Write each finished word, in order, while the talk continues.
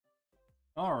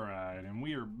Alright, and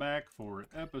we are back for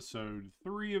episode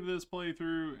 3 of this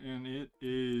playthrough, and it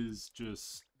is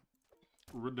just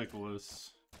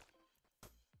ridiculous.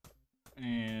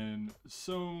 And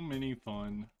so many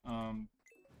fun.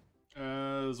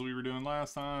 As we were doing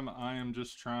last time, I am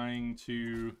just trying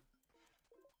to,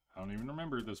 I don't even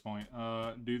remember at this point,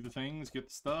 do the things, get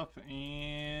the stuff,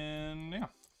 and yeah.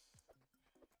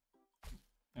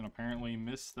 And apparently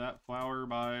missed that flower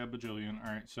by a bajillion.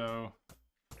 Alright, so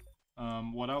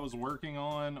what I was working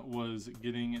on was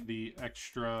getting the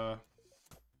extra,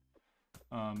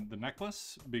 the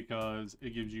necklace, because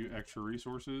it gives you extra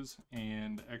resources,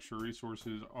 and extra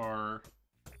resources are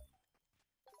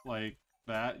like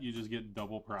that. You just get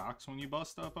double procs when you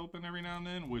bust stuff open every now and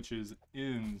then, which is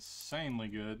insanely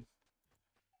good.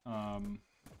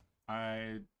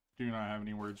 I do not have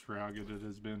any words for how good it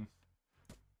has been.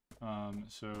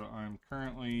 So I'm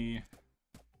currently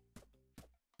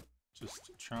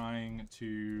just trying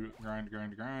to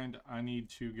grind. I need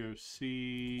to go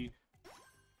see.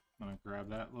 I'm gonna grab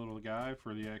that little guy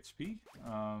for the XP.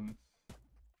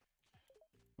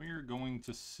 We're going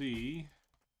to see.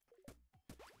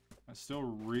 I still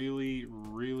really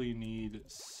need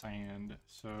sand.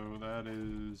 So that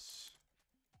is.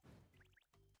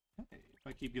 Hey, if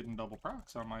I keep getting double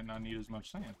procs, I might not need as much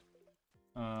sand.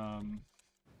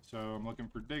 So I'm looking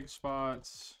for dig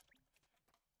spots.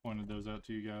 Pointed those out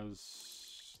to you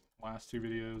guys last two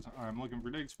videos. I'm looking for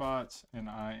dig spots, and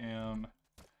I am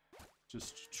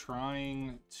just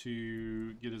trying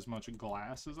to get as much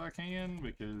glass as I can,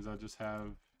 because I just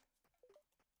have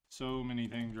so many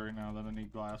things right now that I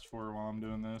need glass for while I'm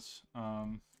doing this.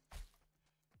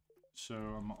 So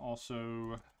I'm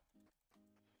also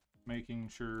making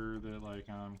sure that, like,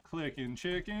 I'm clicking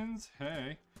chickens.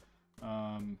 Hey,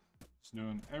 just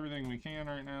doing everything we can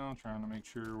right now, trying to make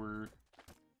sure we're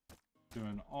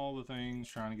doing all the things,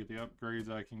 trying to get the upgrades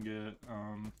I can get.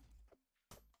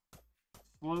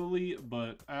 Slowly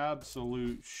but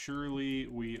absolute surely,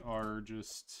 we are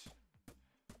just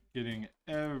getting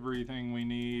everything we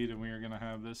need, and we are going to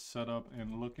have this set up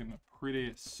and looking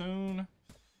pretty soon.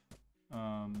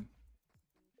 I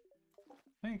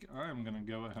think I'm going to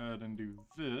go ahead and do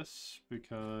this,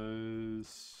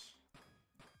 because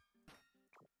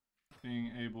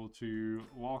being able to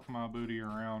walk my booty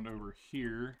around over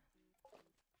here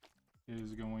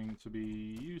is going to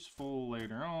be useful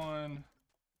later on.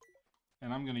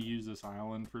 And I'm going to use this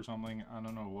island for something. I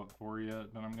don't know what for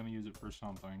yet, but I'm going to use it for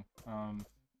something.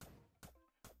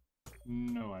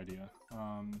 No idea.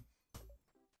 I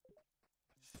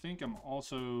think I'm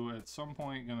also at some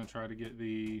point going to try to get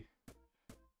the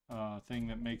thing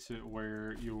that makes it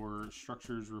where your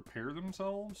structures repair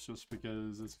themselves, just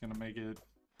because it's going to make it,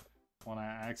 when I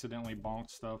accidentally bonk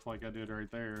stuff like I did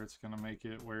right there, it's going to make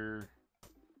it where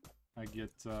I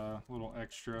get a little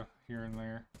extra here and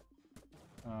there.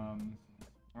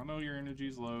 I know your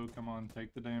energy's low. Come on,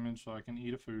 take the damage so I can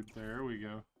eat a food. There we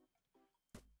go.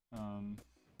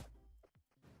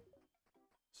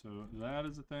 So that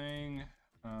is a thing.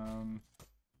 I'm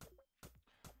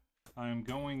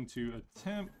going to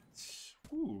attempt.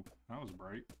 Ooh, that was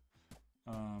bright.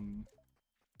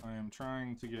 I am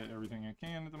trying to get everything I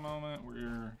can at the moment.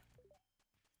 We're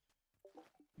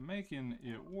making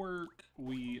it work.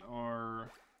 We are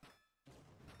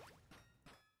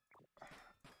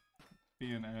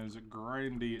being as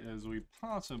grindy as we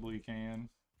possibly can.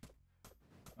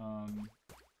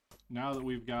 Now that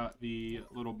we've got the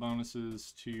little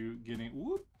bonuses to getting,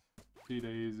 whoop,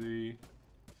 daisy.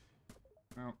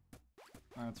 Well,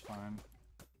 that's fine.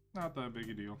 Not that big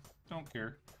a deal. Don't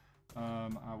care.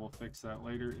 I will fix that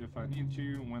later if I need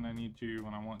to, when I need to,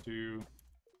 when I want to.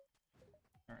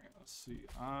 Alright, let's see.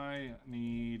 I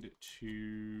need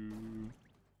to...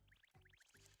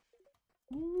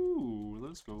 Ooh,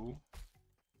 let's go.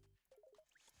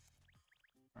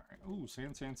 Alright, ooh,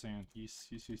 sand. Yes.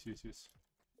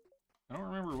 I don't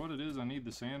remember what it is I need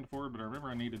the sand for, but I remember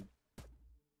I needed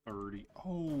 30.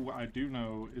 Oh, I do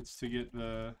know. It's to get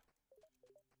the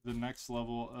next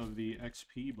level of the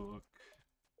XP book.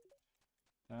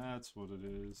 That's what it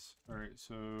is. Alright,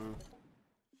 so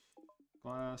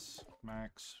glass,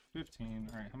 max 15.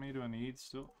 Alright, how many do I need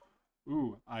still?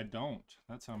 Ooh, I don't.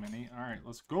 That's how many. Alright,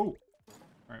 let's go.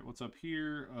 Alright, what's up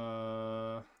here?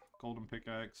 Golden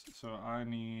pickaxe. So I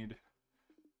need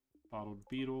bottled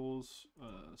beetles.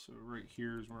 So right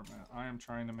here is where I'm at. I am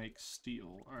trying to make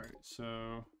steel. Alright, so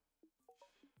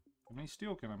how many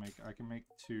steel can I make? I can make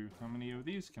 2. How many of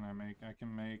these can I make? I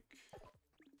can make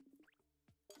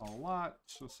a lot.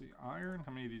 So let's see, iron.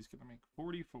 How many of these can I make?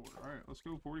 44. Alright, let's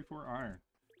go 44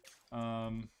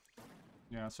 iron.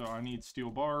 Yeah, so I need steel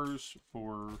bars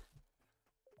for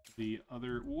the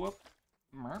other, whoop,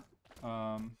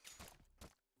 I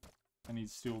need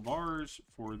steel bars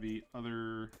for the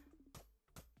other,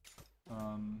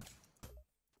 and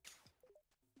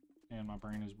my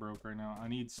brain is broke right now. I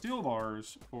need steel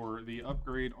bars for the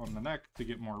upgrade on the neck to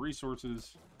get more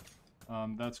resources.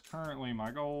 That's currently my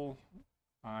goal.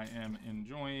 I am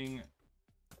enjoying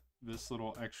this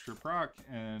little extra proc,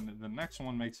 and the next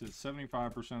one makes it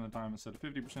 75% of the time instead of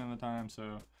 50% of the time,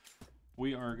 so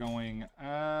we are going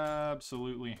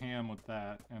absolutely ham with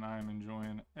that, and I'm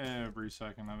enjoying every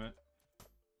second of it.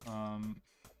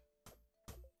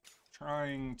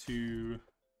 Trying to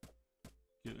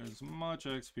get as much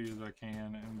XP as I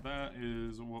can, and that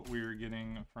is what we are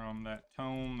getting from that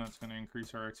tome. That's going to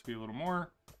increase our XP a little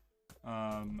more.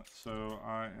 So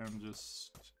I am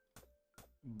just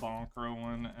bonk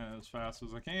rolling as fast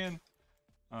as I can.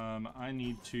 I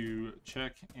need to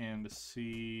check and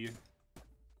see,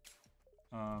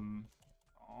 oh,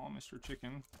 Mr.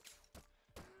 Chicken.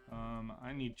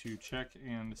 I need to check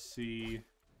and see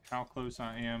how close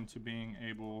I am to being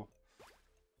able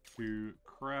to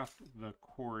craft the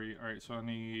quarry. Alright, so I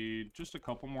need just a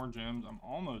couple more gems. I'm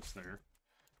almost there.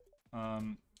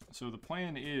 So the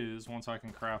plan is, once I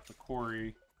can craft the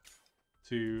quarry,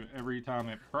 to every time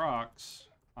it procs,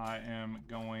 I am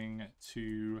going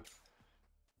to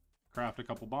craft a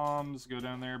couple bombs, go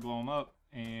down there, blow them up,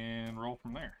 and roll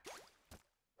from there.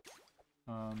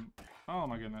 Oh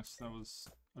my goodness, that was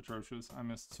atrocious. I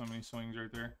missed so many swings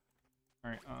right there.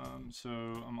 Alright, so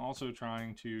I'm also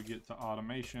trying to get to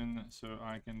automation so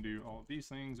I can do all of these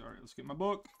things. Alright, let's get my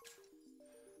book.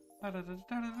 Alright,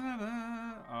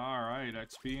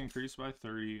 XP increased by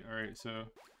 30. Alright, so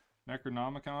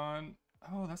Necronomicon.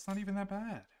 Oh, that's not even that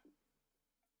bad.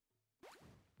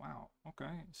 Wow,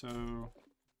 okay, so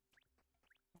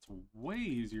that's way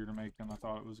easier to make than I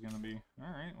thought it was going to be.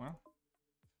 Alright, well.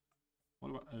 What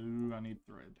about, oh, I need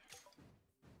thread.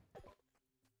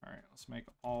 Alright, let's make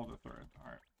all the thread.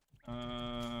 Alright.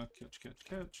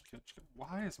 Catch.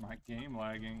 Why is my game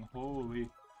lagging?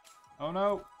 Holy. Oh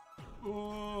no!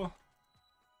 Oh!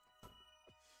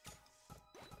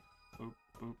 Boop,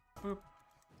 boop, boop.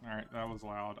 Alright, that was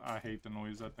loud. I hate the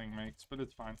noise that thing makes, but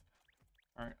it's fine.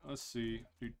 Alright, let's see.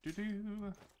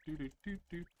 Alright.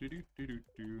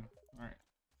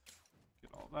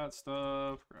 Get all that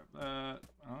stuff. Grab that.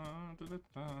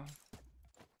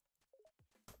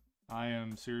 I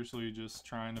am seriously just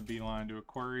trying to beeline to a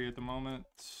quarry at the moment,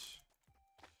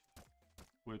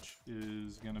 which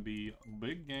is going to be a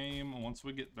big game once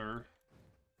we get there.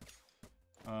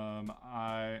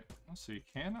 Let's see,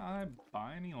 can I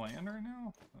buy any land right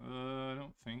now? I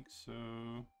don't think so.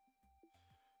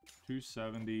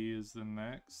 270 is the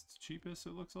next cheapest,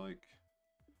 it looks like.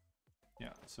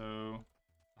 Yeah, so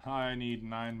I need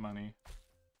 9 money.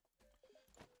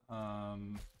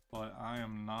 But I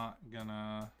am not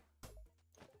gonna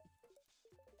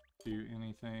do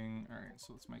anything. Alright,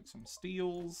 so let's make some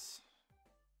steels.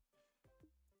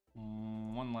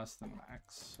 One less than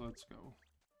max. Let's go.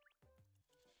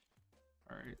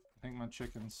 Alright, I think my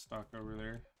chicken's stuck over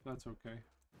there. That's okay.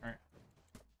 Alright.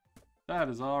 That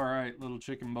is alright, little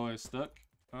chicken boy is stuck.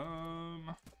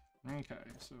 Okay,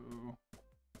 so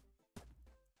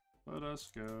let us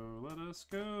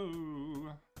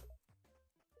go.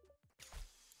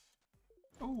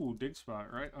 Oh, dig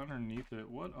spot right underneath it.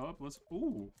 What up? Let's,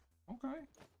 ooh, okay.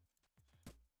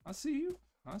 I see you.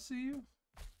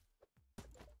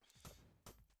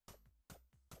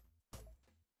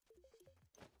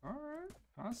 Alright,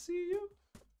 I see you.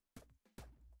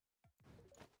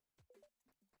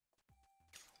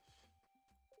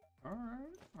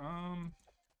 Alright,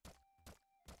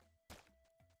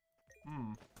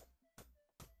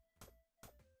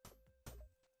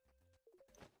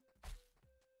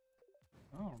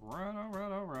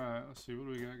 Alright. Let's see, what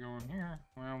do we got going here?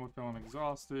 Well, we're feeling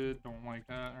exhausted. Don't like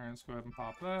that. Alright, let's go ahead and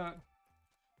pop that.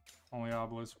 Only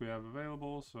obelisk we have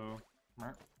available, so...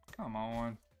 Come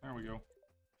on. There we go.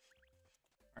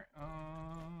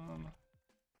 Alright,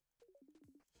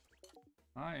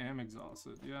 I am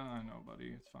exhausted. Yeah, I know,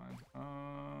 buddy. It's fine.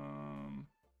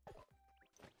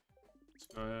 Let's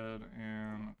go ahead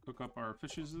and cook up our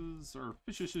fishes.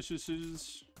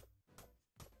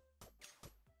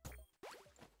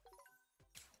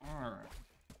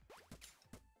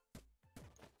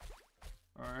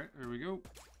 Alright, there we go.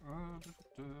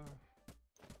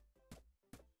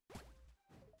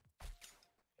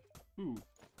 Ooh,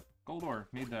 gold ore.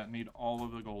 Need that. Need all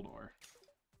of the gold ore.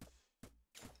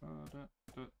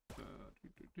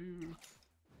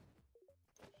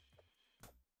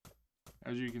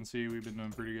 As you can see, we've been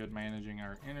doing pretty good managing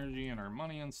our energy and our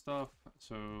money and stuff.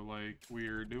 So, like,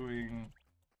 we're doing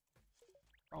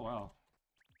Oh, wow.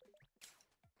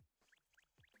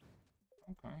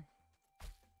 Okay.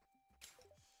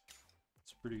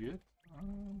 It's pretty good.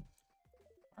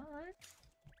 Alright.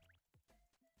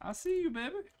 I see you,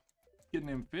 baby. Getting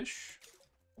them fish.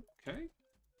 Okay.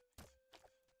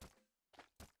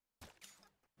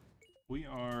 We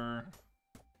are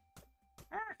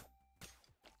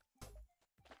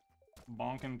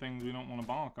bonking things we don't want to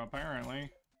bonk,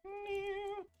 apparently.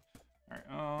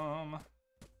 Alright,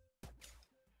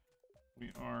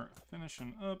 we are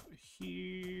finishing up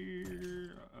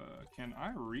here. Can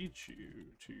I reach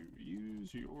you to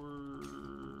use your...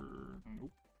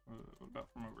 Nope. What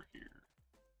about from over here?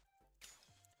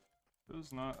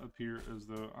 Does not appear as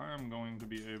though I am going to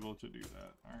be able to do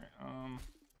that. Alright,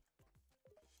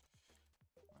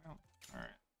 well,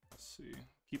 alright. Let's see.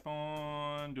 Keep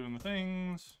on doing the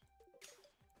things.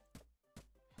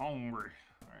 Hungry.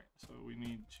 Alright, so we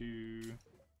need to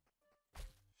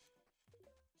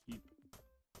keep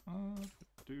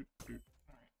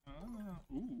Alright,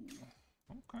 ooh,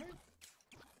 okay.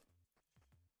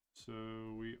 So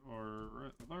we are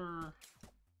right there.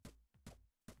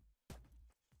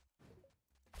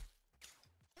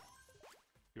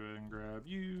 Go ahead and grab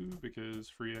you because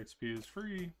free XP is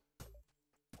free.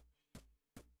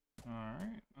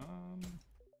 Alright,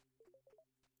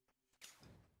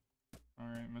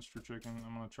 alright, Mr. Chicken,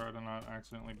 I'm gonna try to not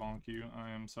accidentally bonk you.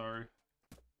 I am sorry.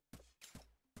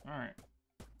 Alright.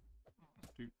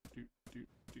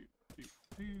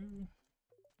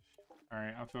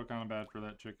 Alright, I feel kind of bad for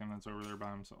that chicken that's over there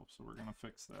by himself, so we're gonna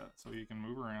fix that so he can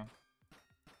move around.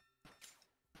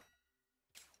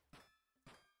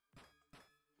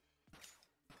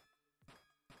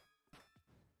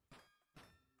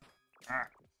 Ah,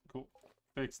 cool.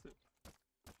 Fixed it.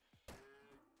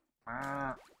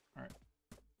 Ah, alright.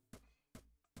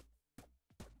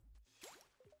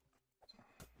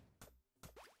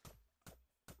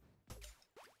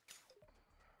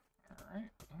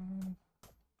 Alright,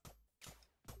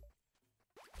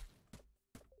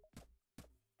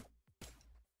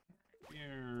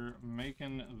 we're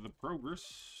making the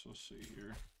progress. Let's see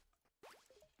here.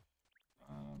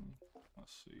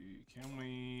 Let's see. Can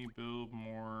we build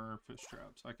more fish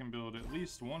traps? I can build at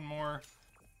least one more,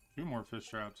 2 more fish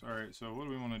traps. Alright, so what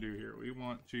do we want to do here? We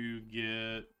want to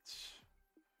get...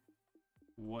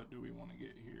 What do we want to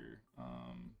get here?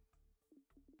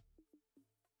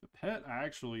 The pet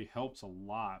actually helps a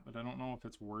lot, but I don't know if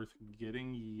it's worth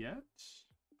getting yet.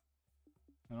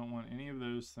 I don't want any of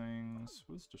those things.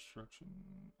 What's destruction?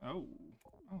 Oh,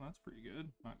 that's pretty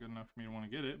good. Not good enough for me to want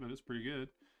to get it, but it's pretty good.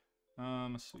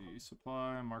 Let's see.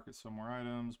 Supply, market some more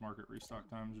items, market restock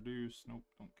times reduced. Nope,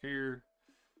 don't care.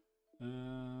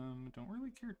 Don't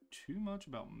really care too much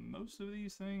about most of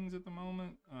these things at the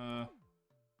moment.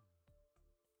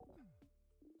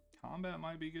 Combat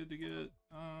might be good to get.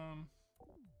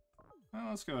 Well,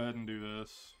 let's go ahead and do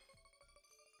this.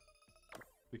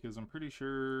 Because I'm pretty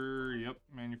sure, yep,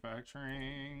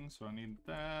 manufacturing, so I need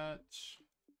that.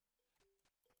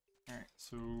 Alright,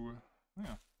 so,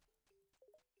 yeah.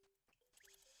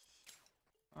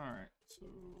 Alright, so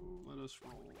let us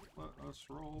roll, let us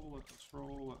roll, let us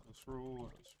roll, let us roll,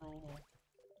 let us roll.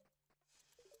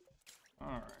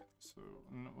 Alright, so,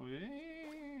 no,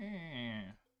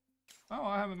 yeah. Oh,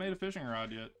 I haven't made a fishing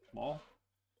rod yet, lol.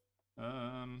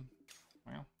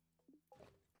 Well.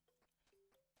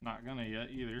 Not gonna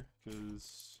yet either,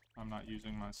 because I'm not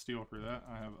using my steel for that.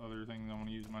 I have other things I want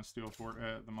to use my steel for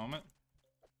at the moment.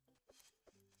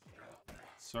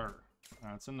 Sir,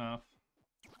 that's enough.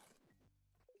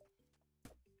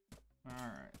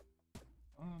 Alright.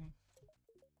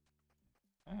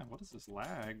 Man, what is this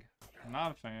lag? I'm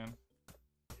not a fan.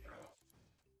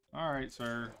 Alright,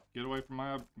 sir. Get away from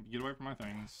my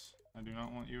things. I do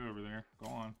not want you over there. Go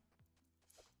on.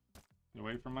 Get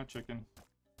away from my chicken.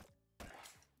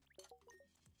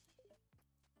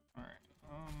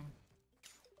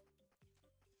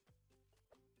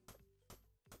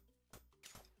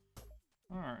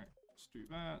 Alright, let's do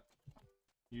that.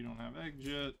 You don't have eggs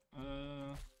yet.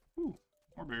 Ooh,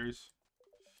 more berries.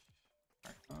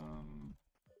 Alright,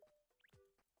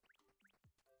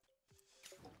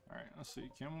 alright, let's see.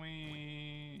 Can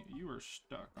we... You are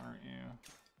stuck, aren't you?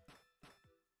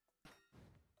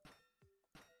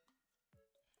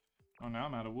 Oh, now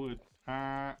I'm out of wood.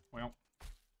 Well,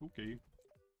 okay.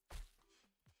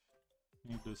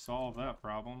 Need to solve that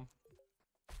problem.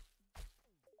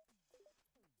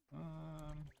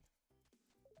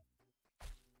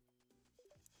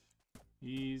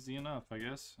 Easy enough, I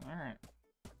guess. Alright.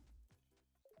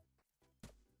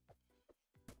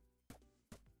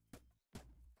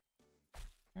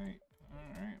 Okay,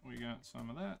 alright, we got some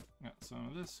of that, got some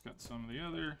of this, got some of the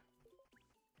other.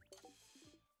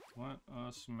 Let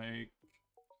us make,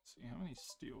 let's see, how many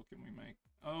steel can we make?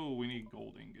 Oh, we need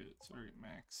gold ingots. All right,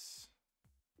 max.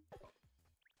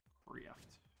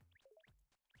 Craft.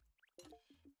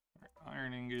 All right,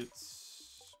 iron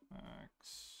ingots,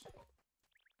 max.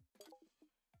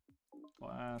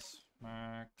 Glass,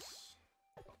 max.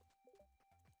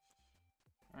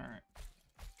 All right.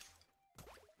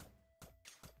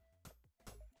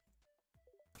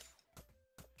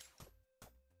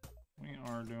 We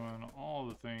are doing all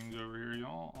the things over here,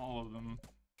 y'all. All of them.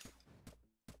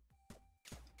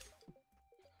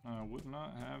 I would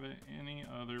not have it any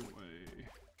other way.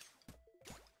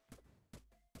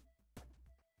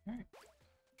 Okay.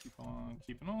 Keep on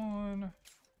keeping on.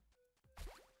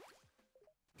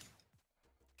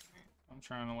 I'm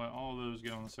trying to let all those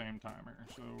get on the same timer,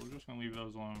 so we're just going to leave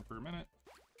those alone for a minute.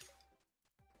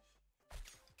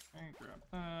 Okay, grab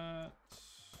that.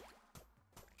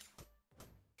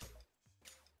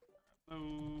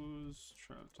 Those,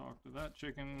 try to talk to that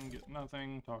chicken, get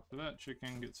nothing, talk to that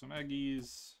chicken, get some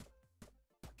eggies.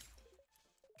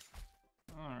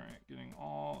 Alright, getting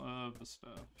all of the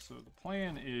stuff. So the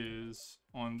plan is,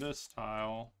 on this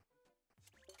tile,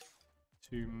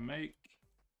 to make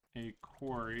a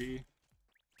quarry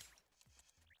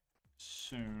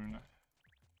soon.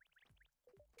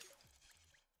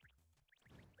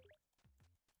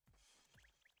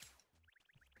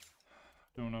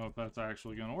 Don't know if that's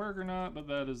actually going to work or not, but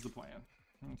that is the plan.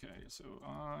 Okay, so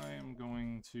I am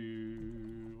going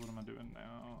to, what am I doing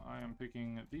now? I am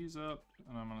picking these up,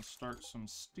 and I'm going to start some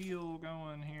steel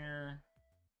going here.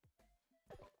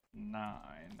 9.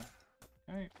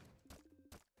 Okay.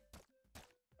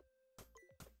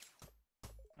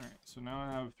 Alright, so now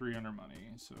I have 300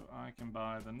 money, so I can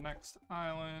buy the next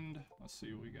island. Let's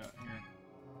see what we got here.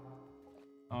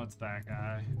 Oh, it's that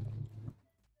guy.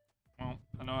 Well,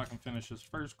 I know I can finish this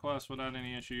first quest without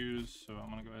any issues, so I'm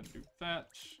gonna go ahead and do that.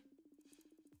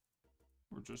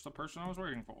 We're just the person I was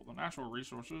waiting for. The natural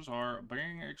resources are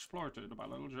being exploited by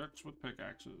little jerks with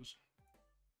pickaxes.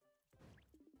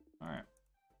 Alright.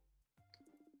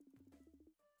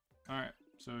 Alright,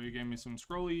 so he gave me some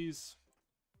scrollies.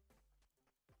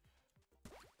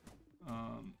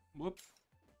 Whoop.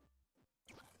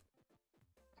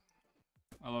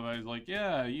 I love how he's like,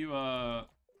 yeah, you,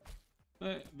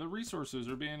 the resources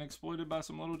are being exploited by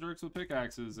some little jerks with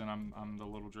pickaxes, and I'm the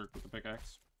little jerk with the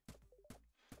pickaxe.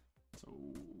 So,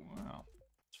 well,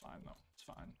 it's fine though. It's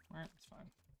fine. Alright, it's fine.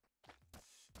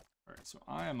 Alright, so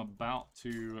I am about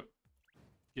to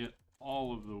get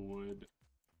all of the wood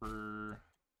for...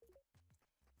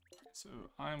 So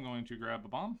I'm going to grab a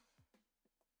bomb.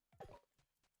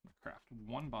 Craft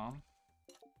 1 bomb.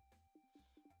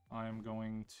 I am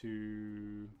going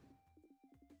to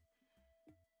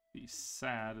be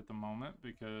sad at the moment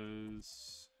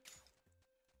because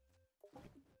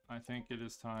I think it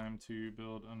is time to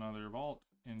build another vault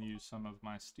and use some of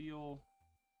my steel,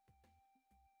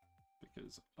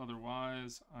 because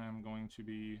otherwise I am going to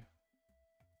be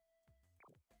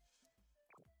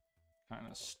kind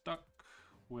of stuck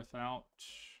without...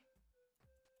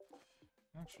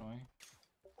 Actually,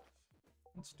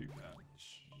 let's do that.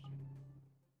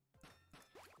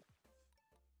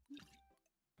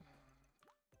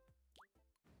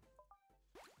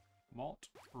 Vault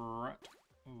right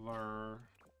there.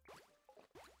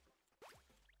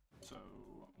 So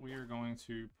we are going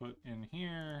to put in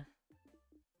here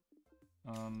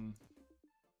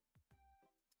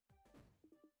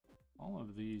all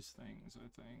of these things, I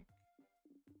think.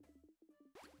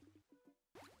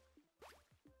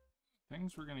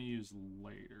 Things we're going to use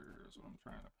later is what I'm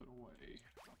trying to put away.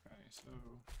 Okay, so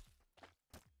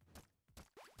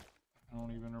I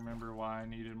don't even remember why I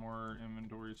needed more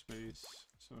inventory space.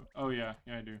 So, oh yeah,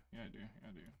 I do.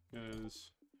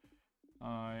 Because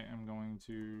I am going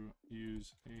to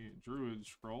use a druid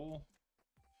scroll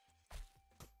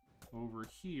over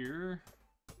here.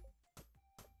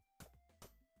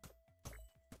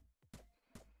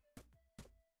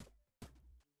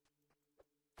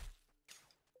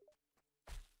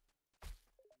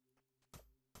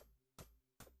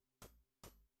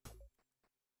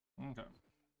 Okay.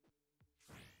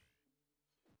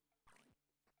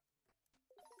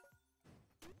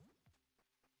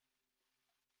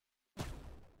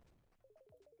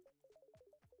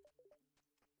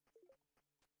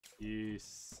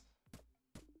 Yes.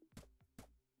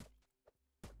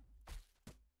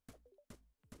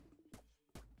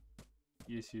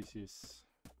 Yes.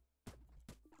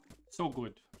 So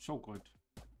good. So good.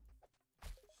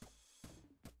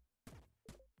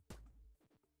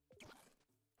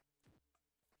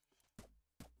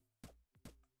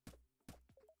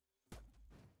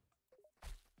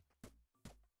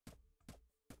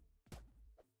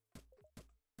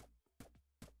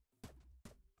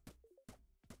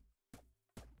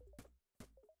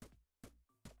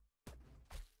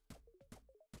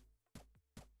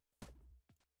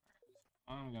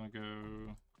 I'm gonna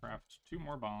go craft 2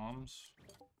 more bombs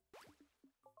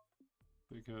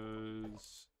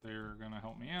because they're gonna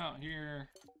help me out here.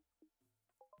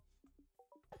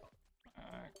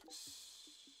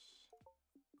 Axe.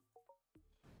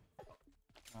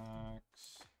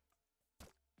 Axe.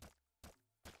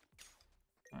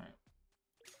 Alright.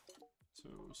 So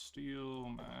steel,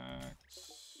 max.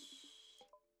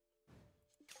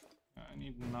 I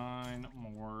need 9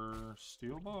 more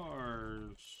steel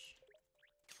bars.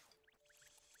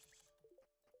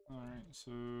 Alright,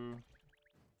 so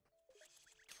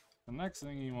the next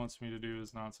thing he wants me to do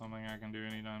is not something I can do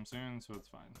anytime soon, so it's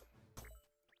fine.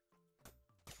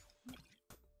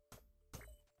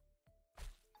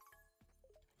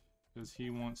 Because he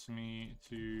wants me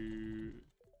to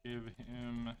give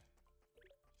him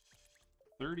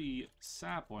 30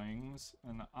 saplings,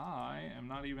 and I am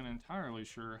not even entirely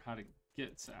sure how to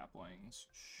get saplings.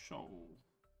 So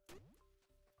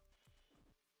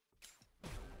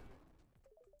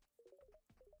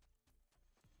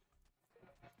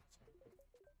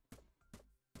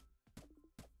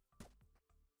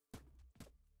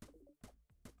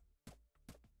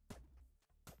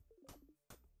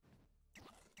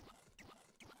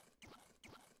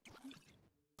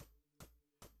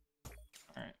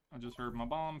alright, I just heard my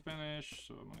bomb finish,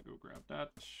 so I'm gonna go grab that.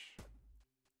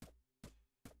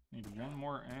 Need 1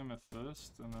 more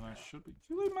amethyst, and then I should be...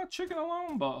 You leave my chicken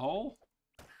alone, butthole!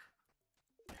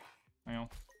 Well,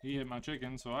 he hit my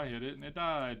chicken, so I hit it, and it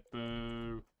died.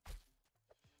 Boo.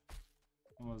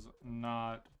 That was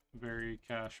not very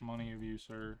cash money of you,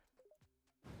 sir.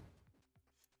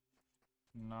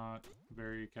 Not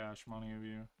very cash money of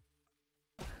you.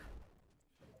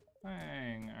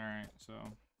 Dang. Alright, so...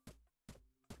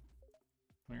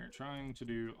 we are trying to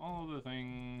do all the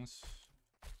things...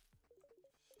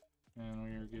 and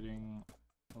we are getting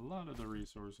a lot of the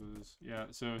resources. Yeah,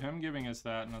 so him giving us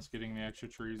that and us getting the extra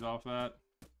trees off that,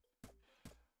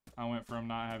 I went from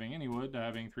not having any wood to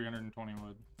having 320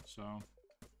 wood. So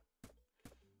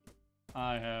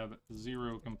I have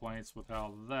 0 complaints with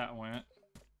how that went.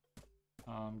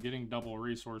 Getting double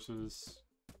resources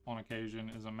on occasion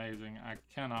is amazing. I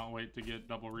cannot wait to get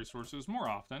double resources more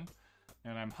often.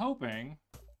 And I'm hoping,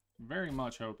 very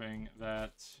much hoping,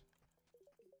 that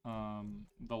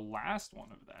the last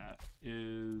one of that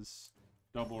is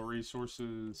double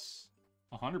resources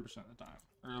 100% of the time,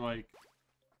 or like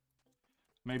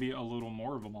maybe a little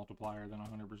more of a multiplier than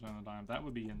 100% of the time. That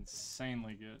would be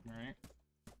insanely good, right?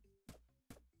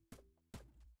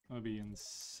 That would be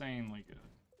insanely good.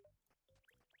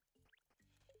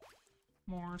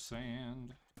 More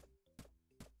sand.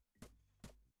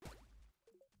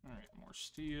 Alright, more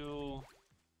steel.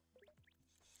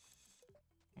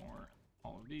 More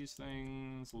all of these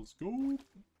things. Let's go.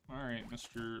 Alright,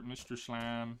 Mr.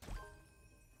 Slime.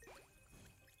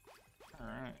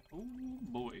 Alright. Oh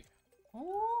boy.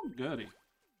 Oh goody.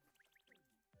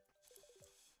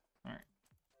 Alright.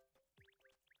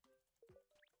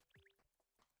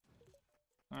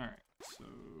 Alright, so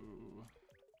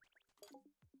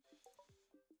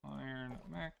iron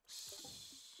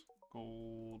max,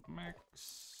 gold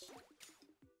max,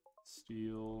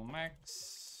 steel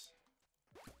max,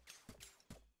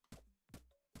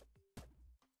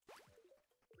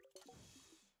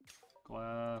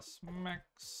 glass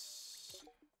max,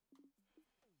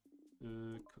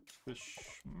 cooked fish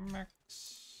max.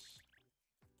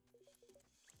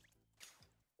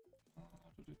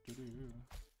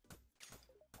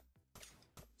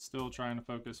 Still trying to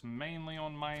focus mainly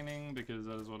on mining because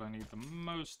that is what I need the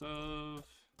most of.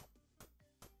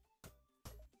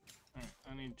 Alright,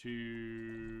 I need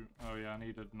to... oh yeah, I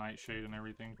need a nightshade and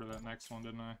everything for that next one,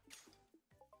 didn't I?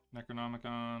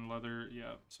 Necronomicon, leather,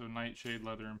 yeah. So nightshade,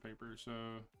 leather, and paper, so...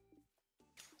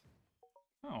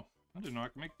 oh, I didn't know I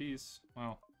could make these.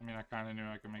 Well, I mean, I kind of knew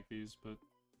I could make these, but...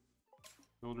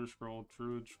 Builder scroll,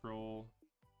 Druid scroll...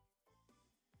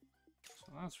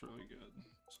 so that's really good.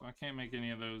 So I can't make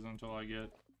any of those until I get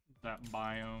that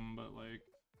biome, but like,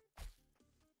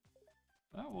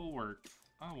 that will work.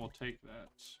 I will take that.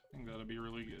 I think that'll be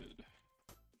really good.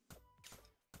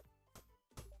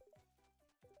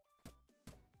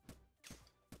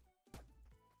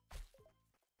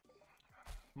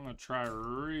 I'm gonna try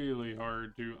really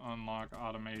hard to unlock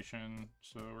automation,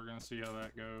 so we're gonna see how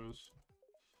that goes.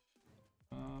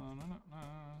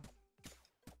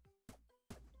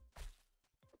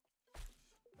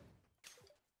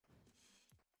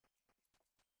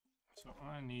 So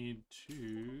I need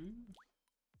to...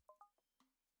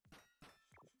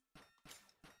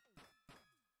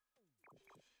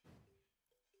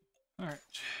 alright,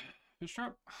 fish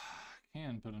trap.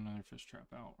 Can put another fish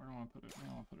trap out. Where do I want to put it? I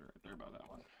want to put it right there by that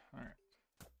one. Alright.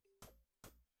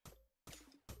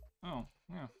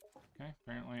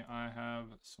 I have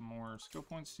some more skill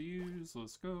points to use.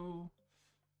 Let's go.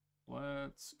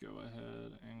 Let's go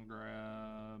ahead and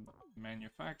grab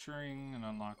manufacturing and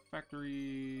unlock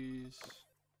factories.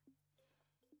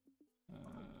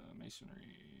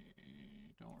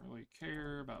 Masonry, don't really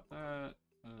care about that.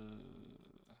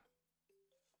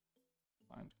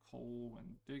 Find coal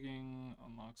when digging,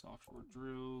 unlocks offshore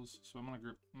drills. So I'm gonna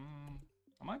grab,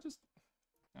 I might just,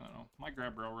 I don't know, might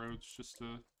grab railroads just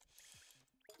to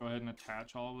go ahead and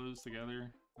attach all of those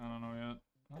together. I don't know yet.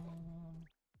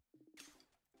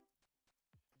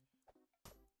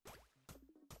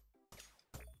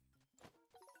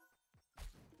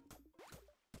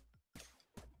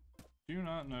 Do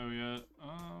not know yet.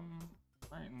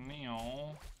 Right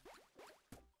now,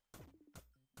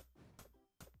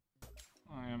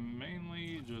 I am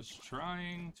mainly just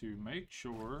trying to make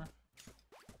sure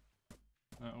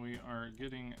that we are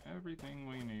getting everything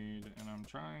we need, and I'm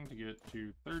trying to get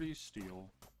to 30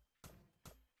 steel.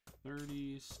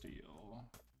 30 steel.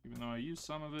 Even though I use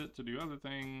some of it to do other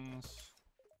things,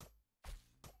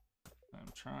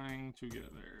 I'm trying to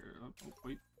get there. Oh,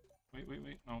 wait.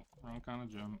 Wait. No, wrong kind of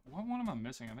gem. What one am I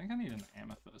missing? I think I need an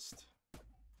amethyst.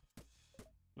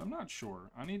 But I'm not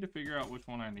sure. I need to figure out which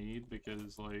one I need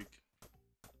because, like,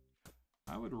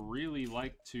 I would really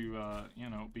like to, you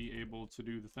know, be able to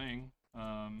do the thing.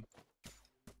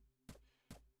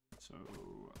 So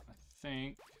I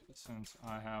think since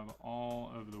I have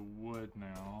all of the wood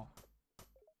now,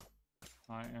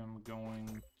 I am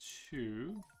going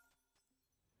to,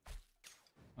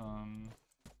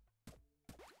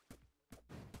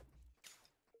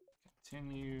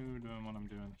 continue doing what I'm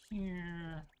doing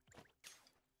here.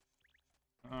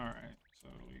 Alright, so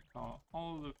we call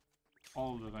all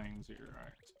of the things here.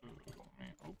 Alright, so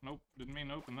oh nope, didn't mean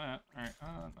to open that. Alright,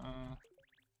 alright,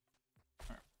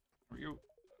 there we go.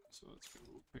 So let's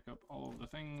go pick up all of the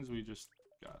things we just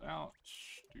got out.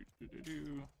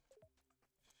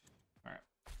 Alright.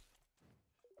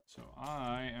 So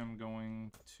I am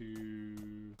going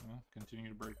to continue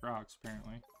to break rocks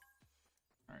apparently.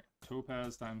 Alright,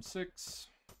 topaz times 6.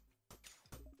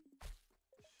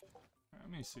 Right,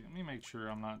 let me see. Let me make sure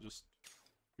I'm not just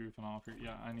goofing off here.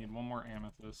 Yeah, I need one more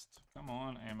amethyst. Come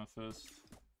on, amethyst.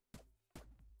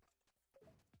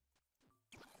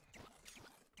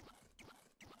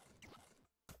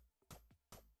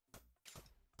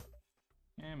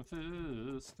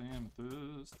 Amethyst,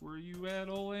 amethyst. Where you at,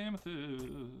 old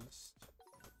amethyst?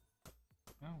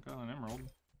 Oh, got an emerald.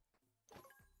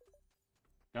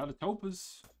 Got a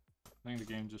topaz. I think the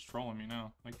game's just trolling me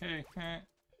now. Like, hey,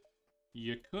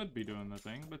 you could be doing the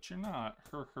thing, but you're not.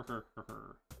 Alright.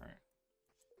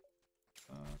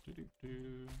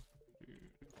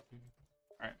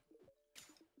 Alright.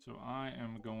 So I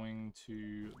am going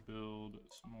to build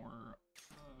some more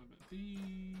of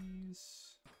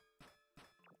these.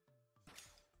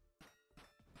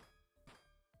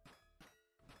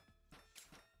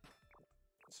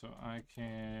 So I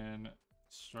can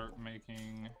start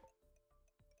making.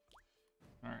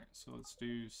 Alright, so let's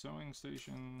do sewing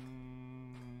stations.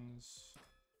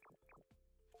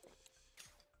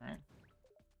 Alright.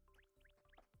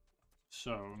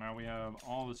 So now we have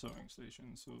all the sewing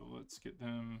stations, so let's get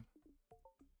them.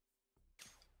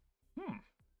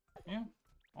 Yeah,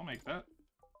 I'll make that.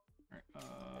 Alright,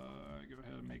 go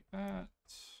ahead and make that.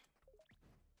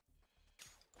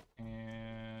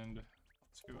 And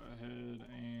let's go ahead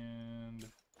and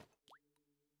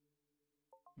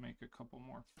make a couple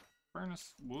more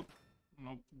furnace. Whoop.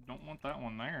 Nope, don't want that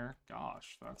one there.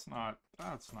 Gosh, that's not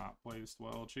placed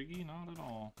well, Chiggy, not at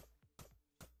all.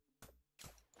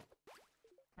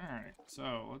 Alright,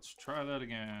 so let's try that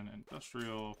again.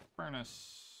 Industrial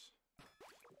furnace.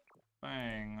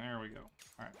 Bang, there we go.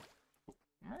 Alright.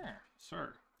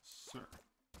 Sir.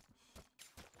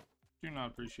 Do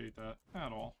not appreciate that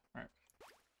at all. Alright.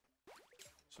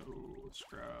 So let's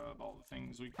grab all the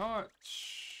things we caught.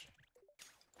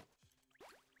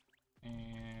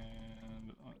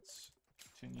 And let's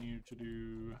continue to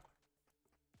do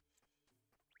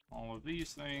all of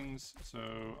these things.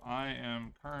 So I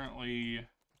am currently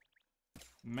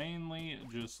mainly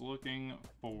just looking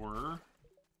for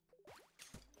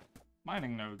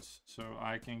mining nodes so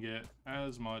I can get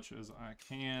as much as I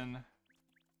can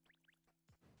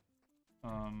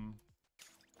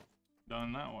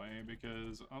done that way,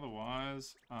 because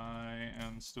otherwise I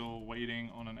am still waiting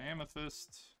on an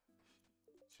amethyst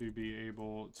to be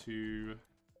able to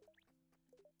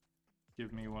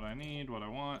give me what I need, what I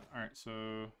want. Alright,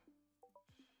 so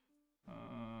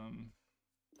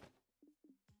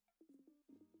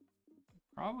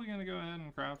probably gonna go ahead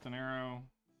and craft an arrow,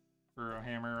 or a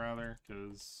hammer rather,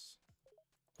 because,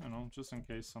 you know, just in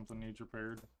case something needs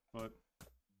repaired. but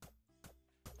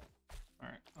all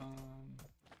right.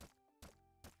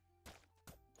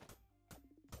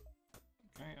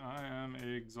 Okay, I am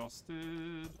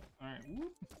exhausted. All right,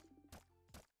 whoop.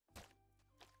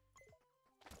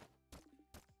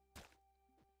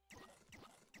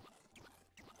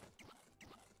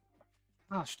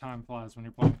 Gosh, time flies when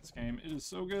you're playing this game. It is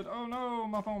so good. Oh no,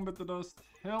 my phone bit the dust.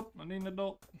 Help, I need an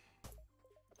adult.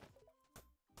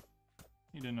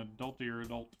 Need an adultier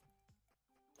adult.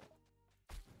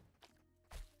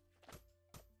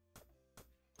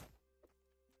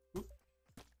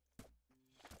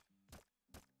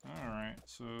 Alright,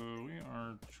 so we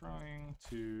are trying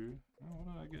to... Oh,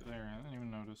 what did I get there? I didn't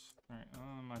even notice. Alright,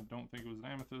 I don't think it was an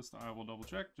amethyst. I will double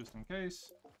check just in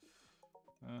case.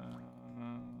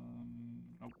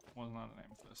 Nope, was not an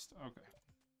amethyst. Okay.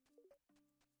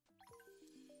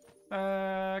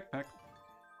 Backpack.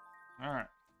 Alright,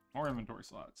 more inventory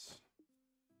slots.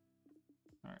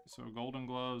 Alright, so golden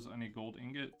gloves. I need gold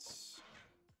ingots.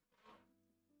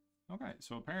 Okay,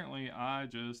 so apparently I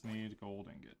just need gold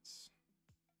ingots.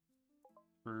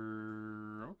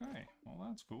 Okay, well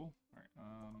that's cool.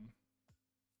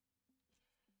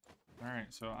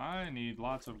 Alright, so I need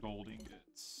lots of gold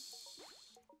ingots.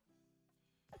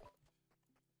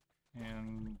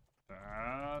 And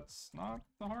that's not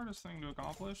the hardest thing to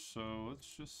accomplish, so let's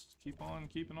just keep on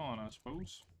keeping on, I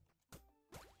suppose.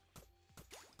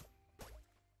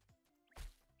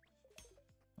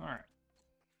 Alright.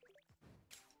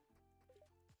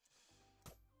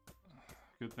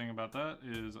 Good thing about that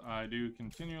is I do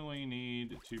continually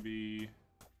need to be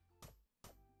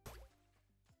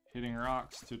hitting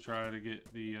rocks to try to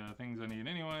get the things I need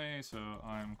anyway, so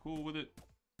I'm cool with it.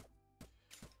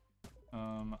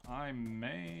 I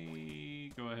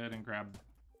may go ahead and grab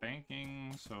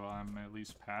banking, so I'm at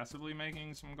least passively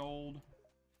making some gold.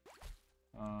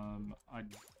 I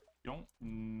don't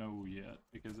know yet,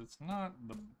 because it's not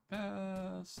the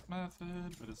best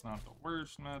method, but it's not the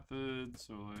worst method,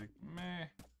 so like, meh.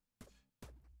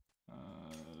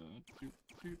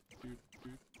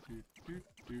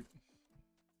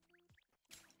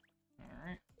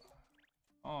 Alright.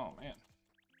 Oh, man.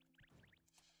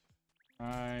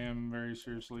 I am very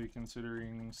seriously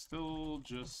considering still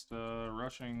just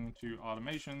rushing to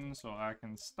automation so I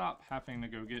can stop having to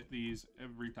go get these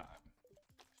every time.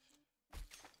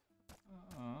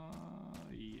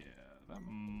 Yeah, that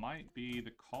might be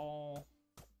the call.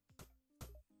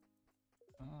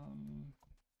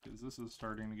 Because this is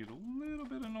starting to get a little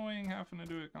bit annoying having to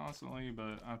do it constantly,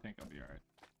 but I think I'll be alright.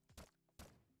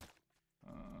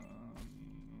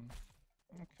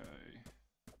 Okay.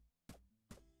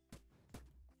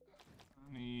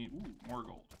 I need, more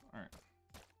gold. Alright.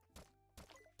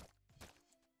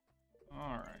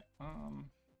 Alright,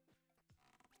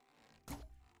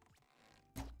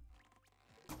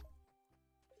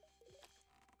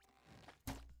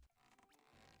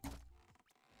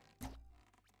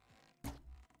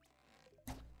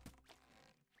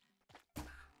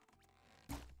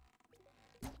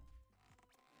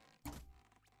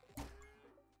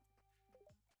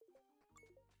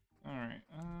 Alright,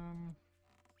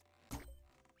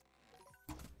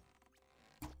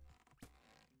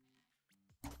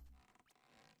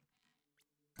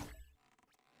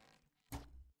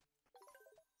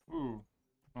 ooh.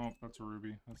 Oh, that's a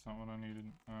ruby. That's not what I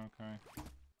needed. Okay.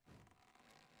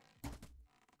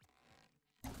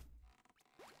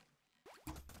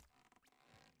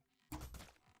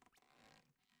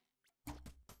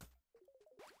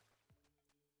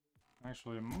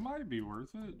 Actually, it might be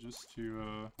worth it just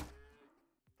to,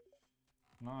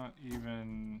 not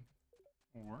even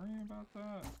worry about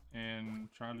that and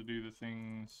try to do the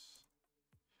things.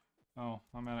 Oh,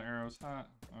 I'm out of arrows. Hot.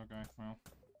 Okay, well.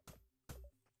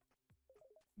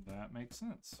 That makes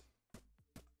sense.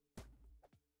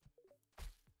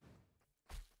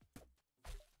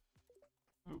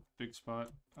 Oh, big spot.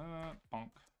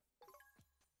 Bonk.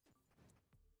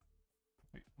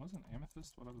 Wait, wasn't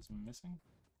amethyst what I was missing?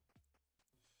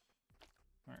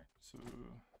 Alright, so...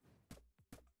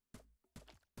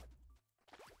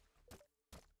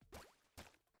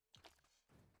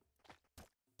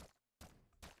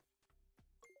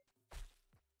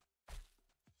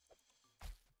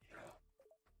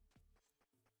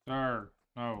 Sir,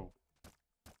 no.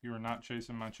 You are not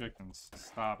chasing my chickens.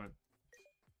 Stop it.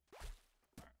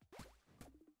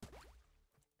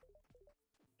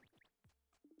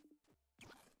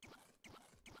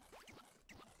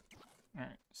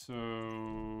 Alright,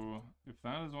 so if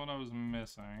that is what I was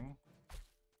missing,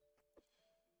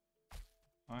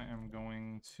 I am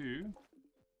going to...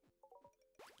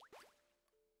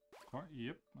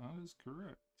 Yep, that is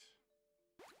correct.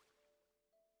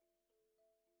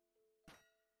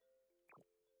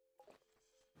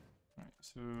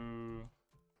 so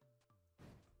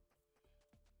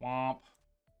womp.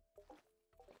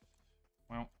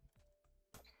 Well.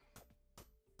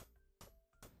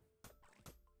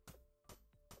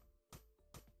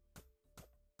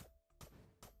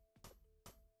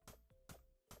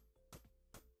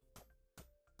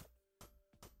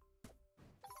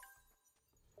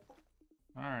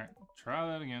 All right, try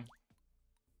that again.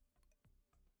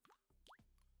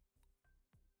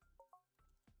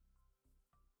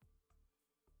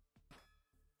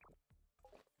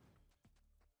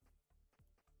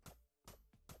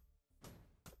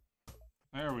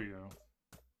 There we go.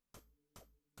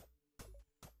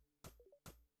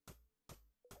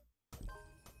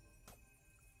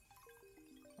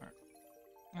 Alright.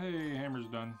 Hey, hammer's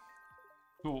done.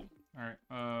 Cool. Alright,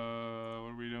 what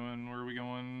are we doing? Where are we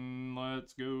going?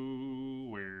 Let's go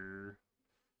where?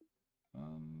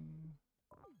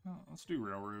 Oh, let's do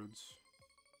railroads.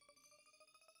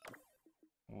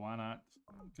 Why not?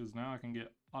 Because now I can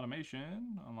get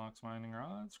automation, unlocks mining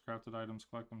rods, crafted items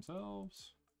collect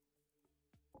themselves.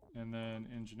 And then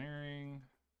engineering.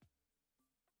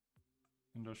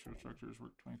 Industrial structures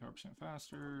work 25%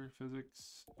 faster.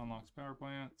 Physics unlocks power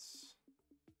plants.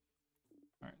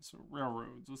 Alright, so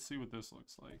railroads. Let's see what this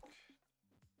looks like.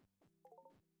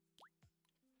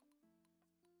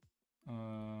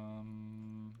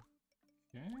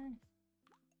 Okay.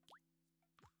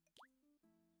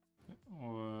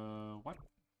 What?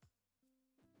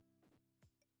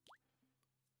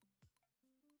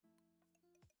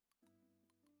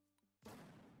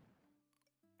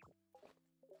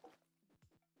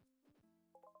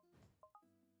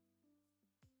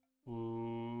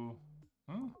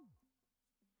 Huh?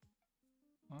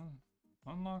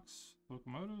 Unlocks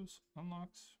locomotives,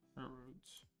 unlocks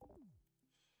railroads.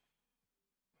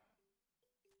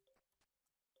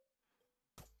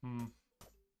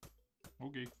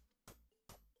 Okay.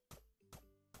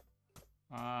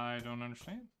 I don't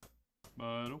understand,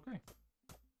 but okay.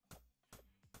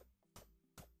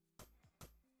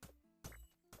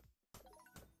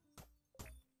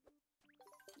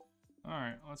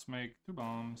 Alright, let's make 2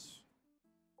 bombs.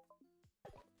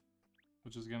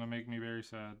 Which is gonna make me very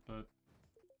sad, but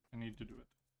I need to do it.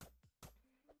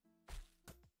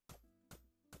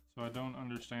 So I don't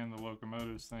understand the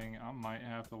locomotives thing. I might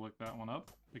have to look that one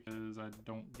up because I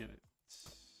don't get it.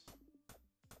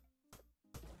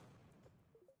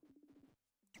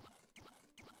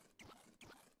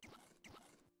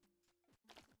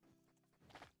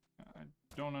 I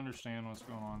don't understand what's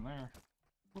going on there.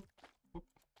 Whoop, whoop.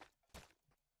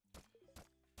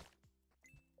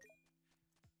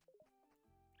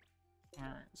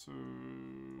 Alright, so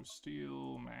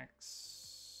steel max.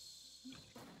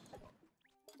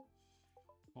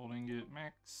 Holding it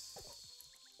max.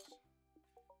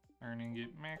 Iron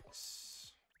ingot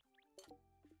max.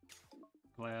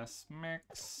 Glass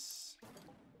max.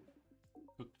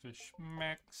 Cooked fish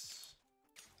max.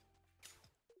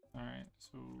 Alright,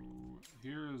 so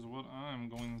here is what I'm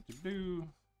going to do.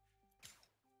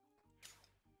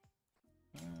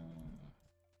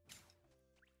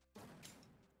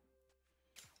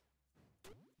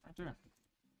 Right there.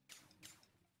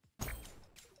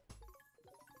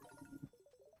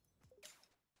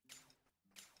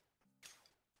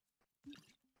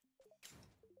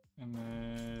 And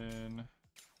then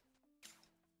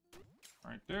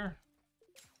right there.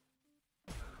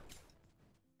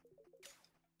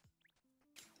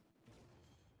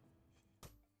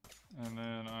 And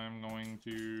then I'm going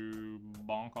to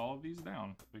bonk all of these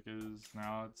down because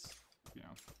now it's, you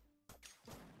know.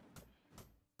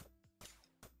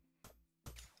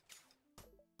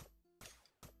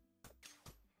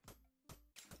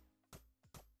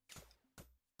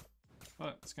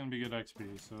 But it's gonna be good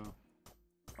XP, so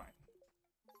fine.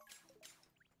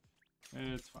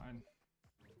 It's fine.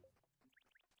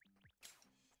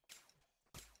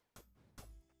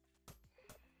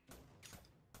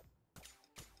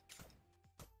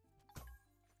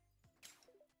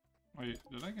 Wait,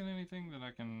 did I get anything that I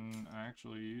can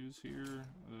actually use here?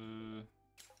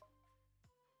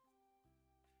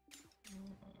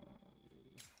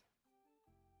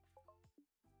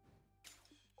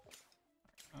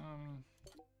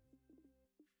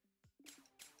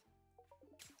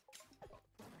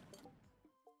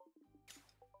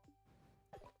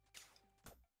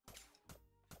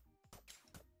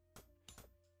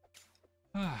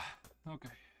 Okay.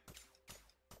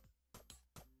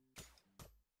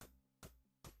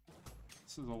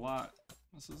 This is a lot.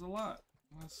 This is a lot.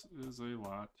 This is a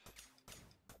lot.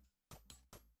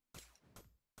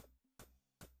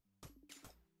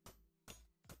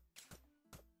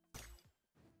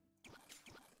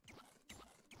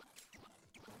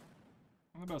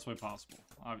 in the best way possible,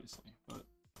 obviously, but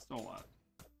still a lot.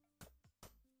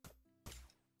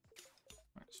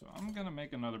 Alright, so I'm gonna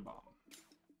make another bomb.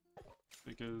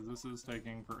 Because this is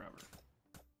taking forever.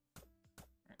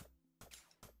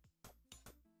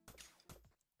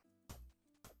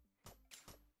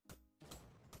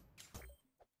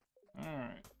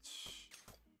 Alright.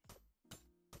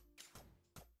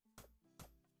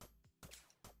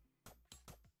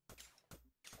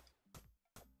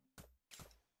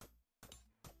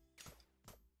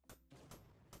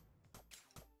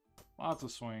 Lots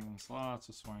of swings, lots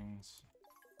of swings.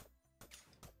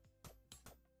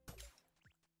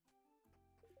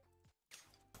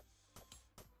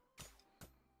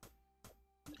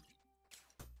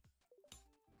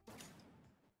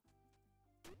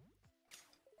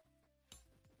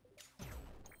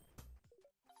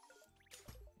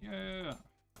 Yeah.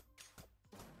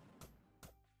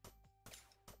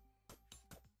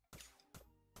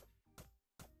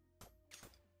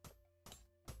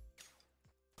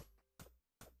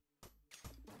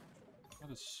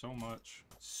 That is so much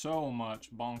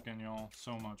bonking, y'all.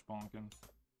 So much bonking.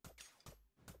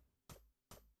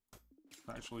 It's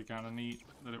actually kind of neat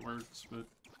that it works, but...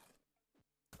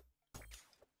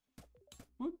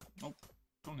 Whoop. Nope.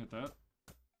 Don't hit that.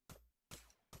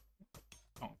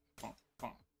 Bonk, bonk,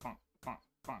 bonk, bonk, bonk,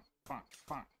 bonk, bonk,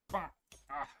 bonk, bonk.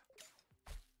 Ah.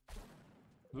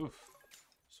 Oof.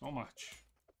 So much.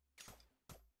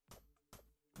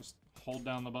 Just hold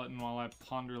down the button while I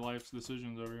ponder life's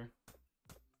decisions over here.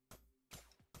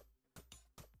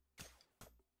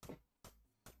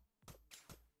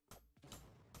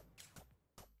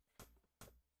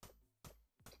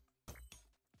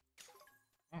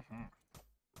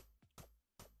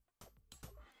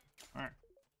 Alright.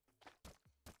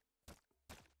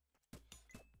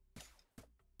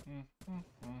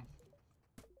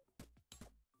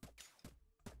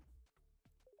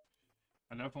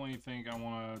 I definitely think I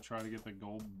want to try to get the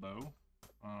gold bow.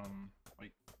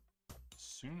 Like, as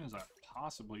soon as I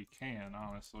possibly can,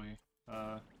 honestly.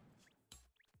 Alright,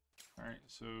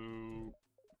 so...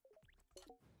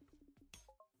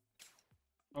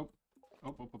 Oh.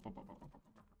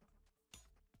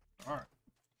 Alright.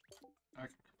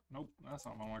 Nope, that's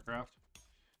not my Minecraft.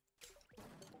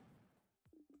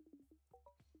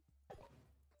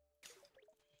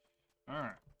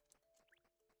 Alright.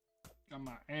 Got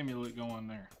my amulet going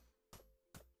there.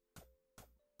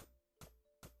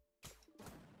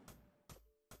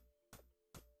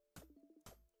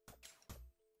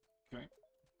 Okay,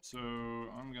 so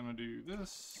I'm gonna do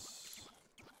this.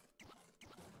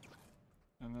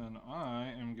 And then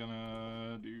I am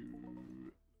gonna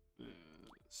do this.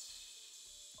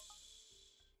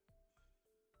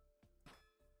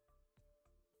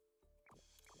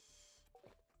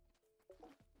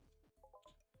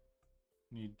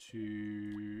 Need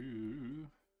to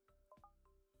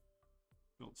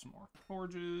build some more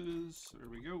forges. There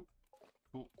we go.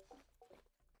 Cool.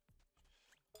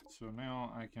 So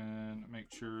now I can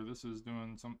make sure this is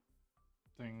doing something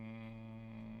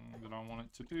that I want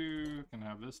it to do. Can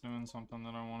have this doing something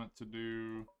that I want it to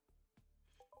do.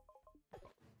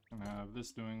 Can have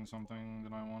this doing something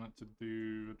that I want it to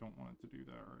do. I don't want it to do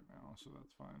that right now, so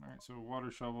that's fine. Alright, so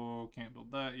water shovel, can't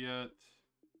build that yet.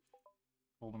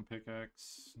 Golden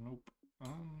pickaxe, nope.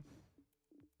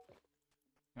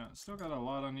 Yeah, still got a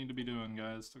lot I need to be doing,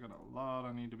 guys. Still got a lot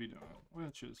I need to be doing,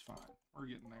 which is fine. We're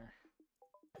getting there.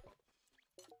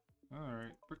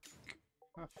 Alright, brick.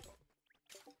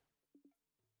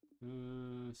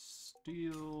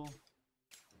 Steel.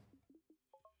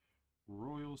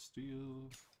 Royal steel.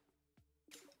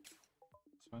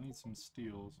 So I need some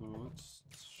steel, so let's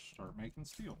start making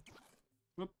steel.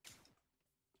 Whoop.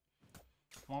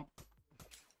 Womp.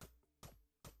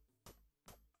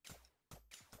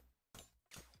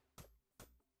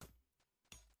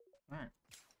 Alright.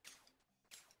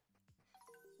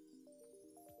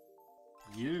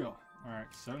 Yeah.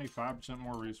 Alright, 75%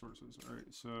 more resources. Alright,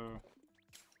 so...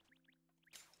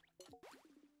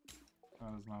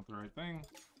 that is not the right thing.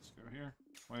 Let's go here.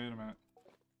 Wait a minute.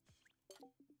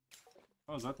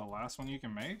 Oh, is that the last one you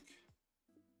can make?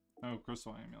 Oh,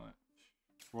 crystal amulet.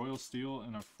 Royal steel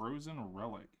and a frozen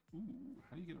relic. Ooh,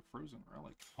 how do you get a frozen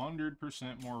relic?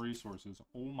 100% more resources.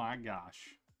 Oh my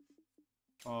gosh.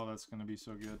 Oh, that's gonna be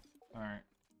so good. Alright.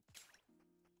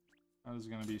 That is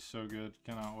gonna be so good.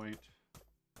 Cannot wait.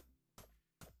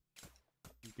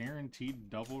 Guaranteed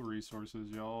double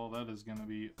resources, y'all. That is gonna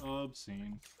be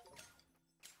obscene.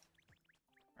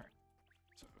 Alright.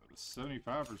 So the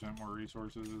 75% more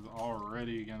resources is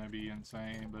already gonna be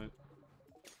insane, but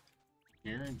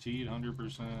guaranteed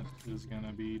 100% is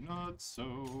gonna be nuts,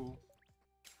 so...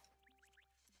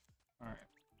 Alright.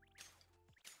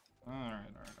 Alright.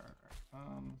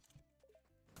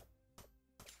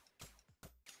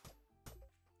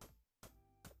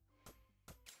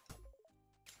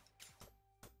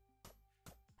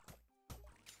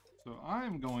 So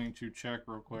I'm going to check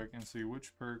real quick and see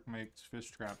which perk makes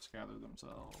fish traps gather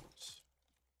themselves.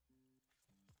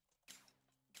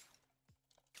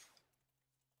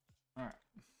 Alright.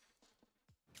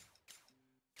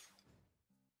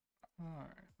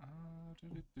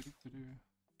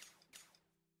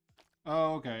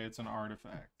 Oh, okay, it's an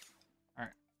artifact.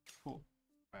 Alright, cool.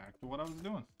 Back to what I was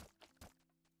doing.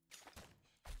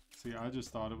 See, I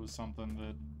just thought it was something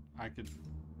that I could,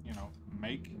 you know,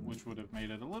 make, which would have made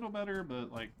it a little better,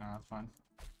 but, like, nah, it's fine.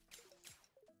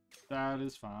 That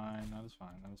is fine, that is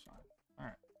fine, that is fine.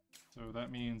 Alright, so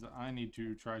that means I need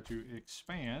to try to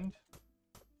expand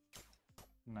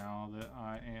now that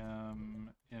I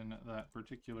am in that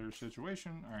particular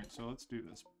situation. Alright, so let's do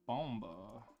this. Bomba.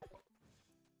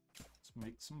 Let's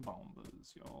make some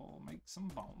bombas, y'all. Make some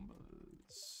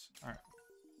bombas. Alright.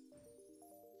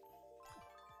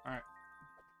 Alright.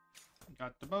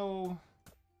 Got the bow.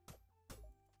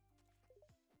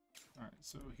 Alright,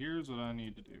 so here's what I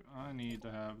need to do. I need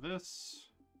to have this.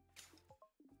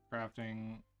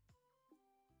 Crafting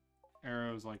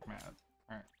arrows like mad.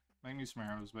 Alright, make me some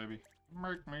arrows, baby.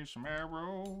 Make me some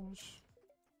arrows.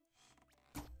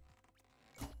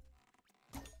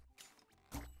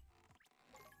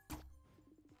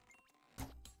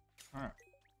 Alright,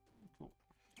 cool.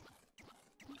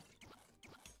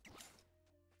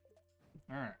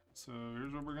 Alright, so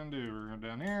here's what we're gonna do. We're gonna go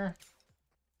down here.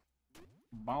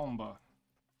 Bomba.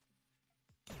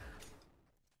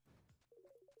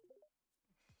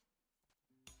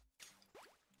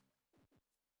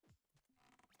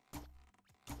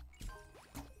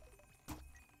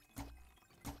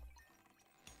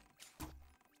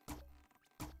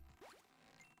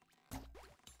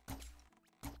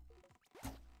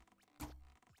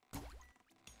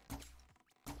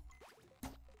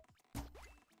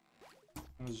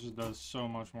 This just does so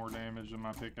much more damage than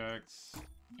my pickaxe.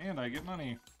 And I get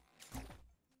money.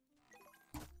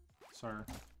 Sir.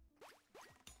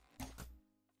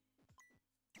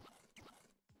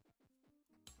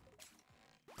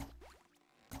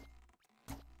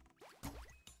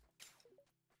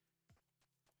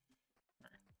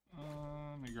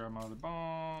 Let me grab my other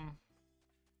bomb.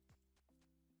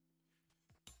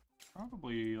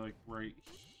 Probably like right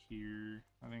here.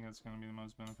 I think that's going to be the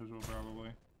most beneficial probably.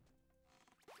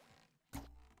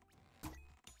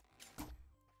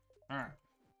 Alright.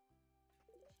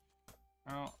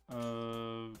 Out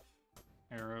of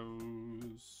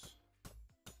arrows.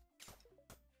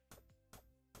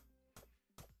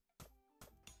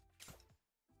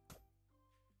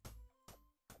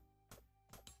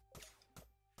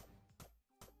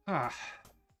 Ah.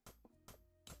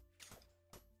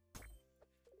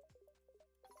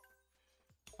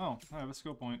 Oh, I have a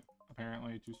skill point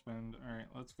apparently to spend. Alright,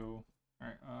 let's go.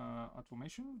 Alright,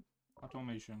 automation?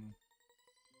 Automation.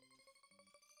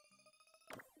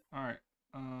 Alright,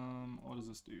 what does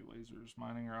this do? Lasers,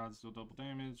 mining rods deal double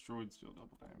damage, droids deal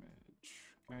double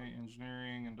damage. Okay,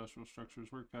 engineering, industrial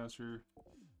structures work faster.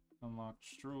 Unlock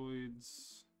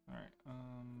droids. Alright,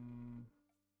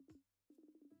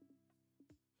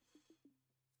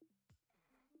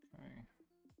 okay.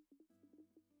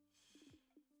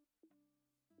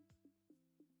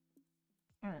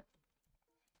 Alright.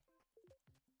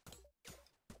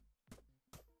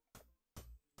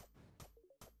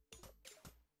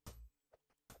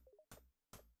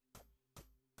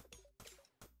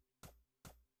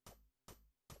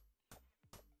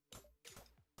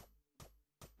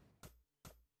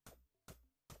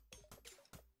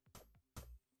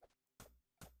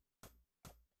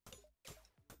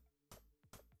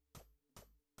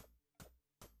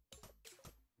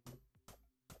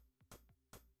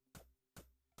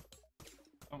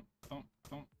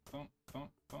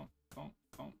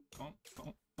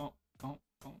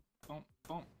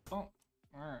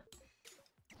 Alright.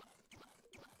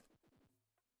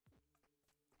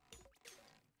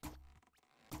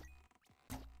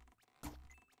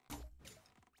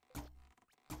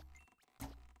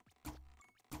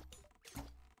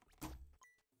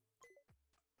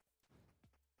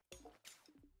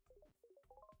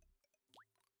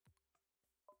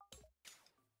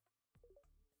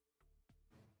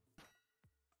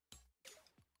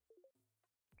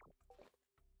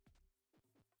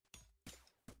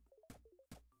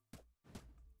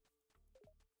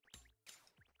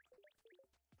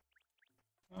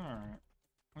 Alright.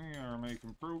 We are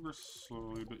making progress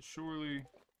slowly but surely.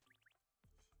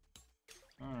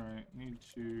 Alright, need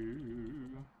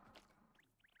to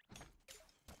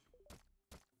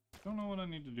don't know what I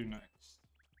need to do next.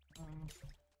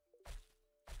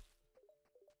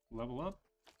 Level up.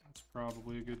 That's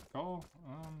probably a good call.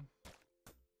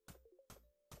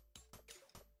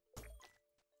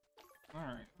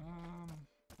 Alright,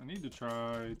 I need to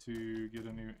try to get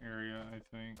a new area, I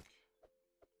think.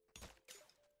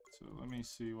 So let me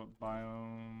see what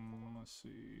biome, let's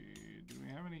see, do we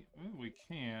have any? Oh, we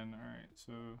can, alright,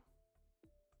 so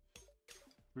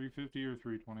 350 or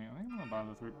 320, I think I'm gonna buy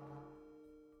the 3.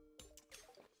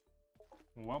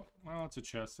 Well, it's a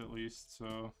chest at least,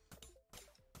 so.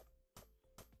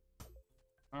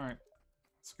 Alright,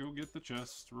 let's go get the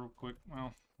chest real quick.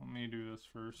 Well, let me do this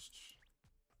first.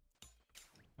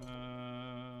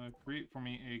 Create for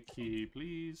me a key,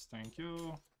 please. Thank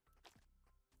you.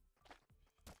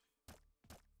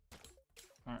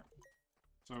 Alright,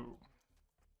 so.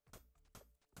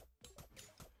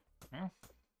 Yeah,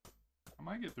 I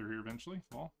might get through here eventually.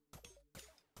 Well.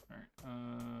 Alright,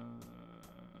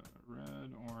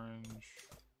 red, orange.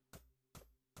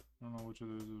 I don't know which of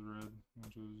those is red,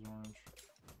 which of those is orange.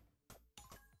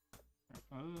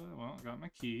 Well, got my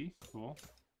key. Cool.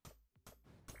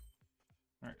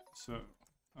 Alright, so,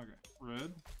 okay.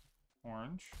 Red,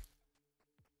 orange,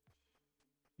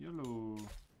 yellow,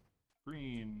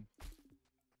 green,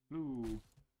 blue.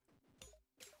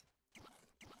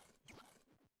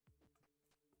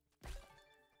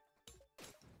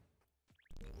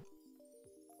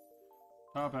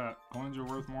 Top hat. Coins are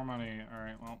worth more money.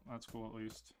 Alright, well, that's cool at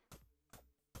least.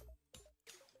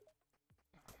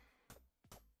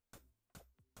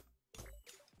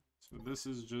 So this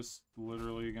is just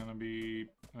literally going to be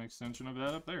an extension of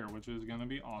that up there, which is going to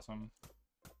be awesome.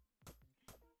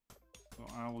 So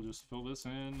I will just fill this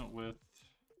in with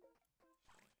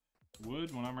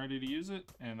wood when I'm ready to use it,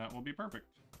 and that will be perfect.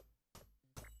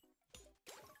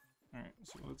 Alright,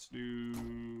 so let's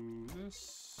do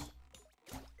this.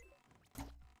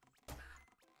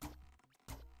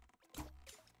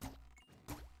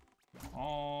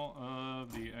 All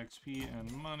of the XP and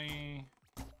money.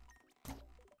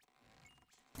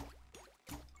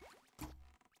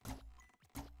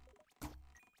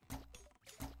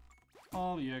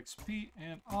 All the XP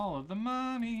and all of the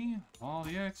money. All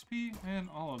the XP and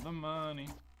all of the money.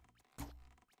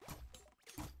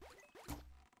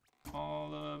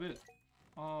 All of it.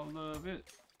 All of it.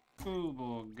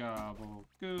 Gooble gobble.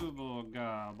 Gooble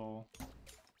gobble.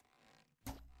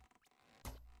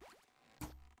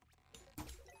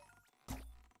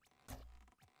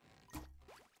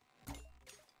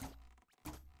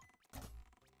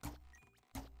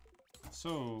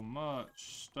 So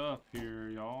much stuff here,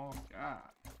 y'all. God.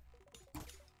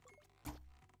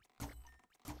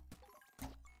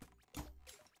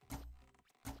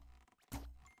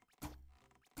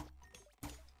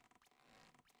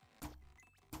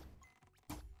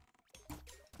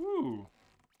 Woo.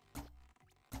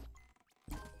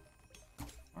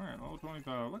 Alright, level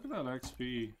 25. Look at that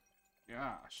XP.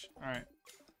 Gosh. Alright.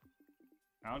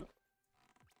 Out.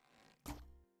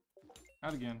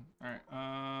 Out again.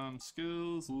 Alright,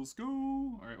 skills, let's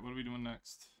go. Alright, what are we doing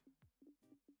next?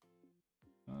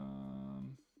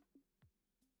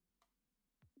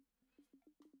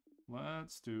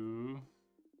 Let's do...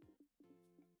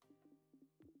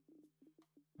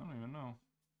 I don't even know.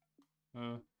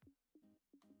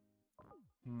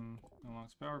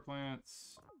 Unlocks power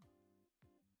plants.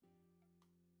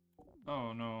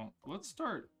 Oh no, let's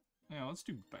start, yeah, let's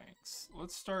do banks.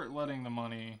 Let's start letting the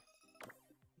money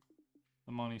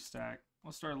stack.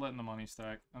 Let's start letting the money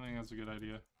stack. I think that's a good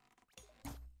idea.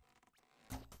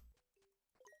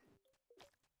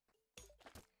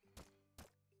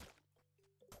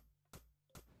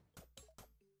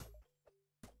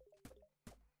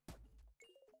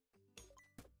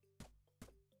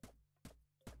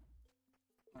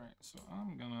 Alright, so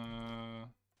I'm gonna...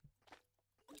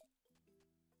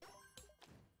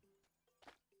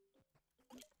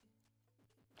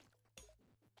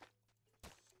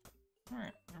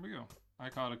 Alright, there we go. I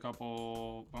caught a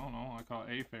couple... I don't know, I caught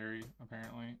a fairy,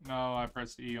 apparently. No, I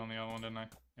pressed E on the other one, didn't I?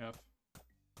 F.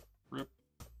 Rip.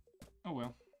 Oh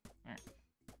well. Alright.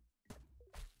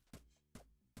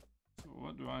 So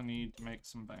what do I need to make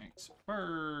some banks?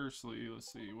 Firstly, let's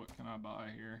see, what can I buy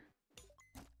here?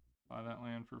 Buy that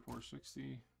land for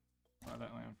 460. Buy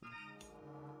that land for...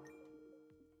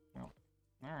 No.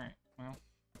 Alright, well,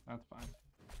 that's fine.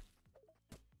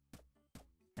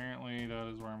 Apparently that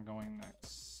is where I'm going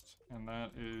next. And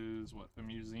that is, what, the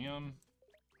museum?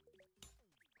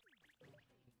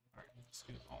 Alright, let's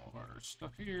get all of our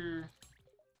stuff here.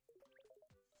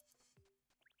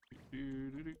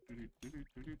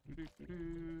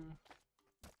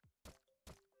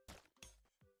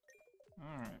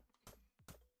 Alright.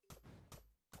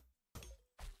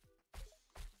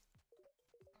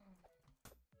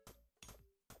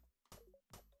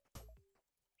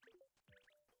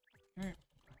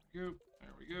 we go.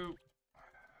 There we go.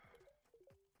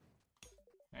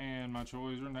 And my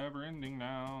chores are never ending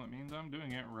now. That means I'm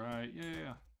doing it right.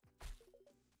 Yeah.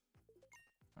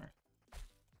 Alright.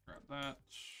 Grab that.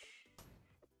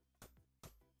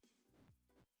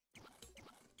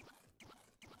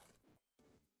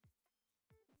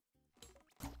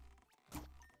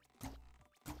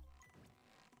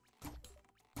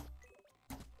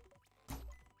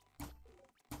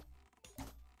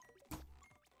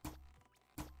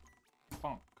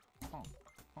 Bonk, bonk,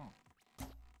 bonk.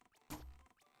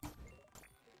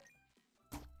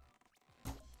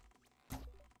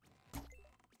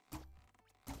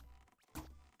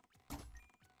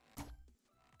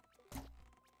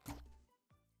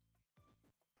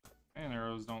 And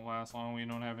arrows don't last long. We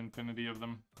don't have infinity of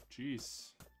them.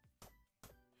 Jeez.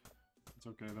 It's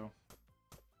okay though.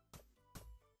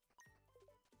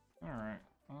 Alright.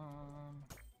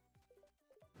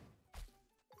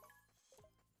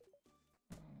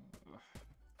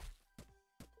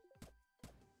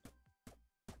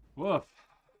 Woof.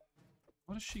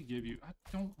 What does she give you? I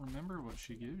don't remember what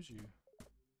she gives you.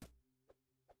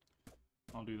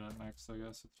 I'll do that next, I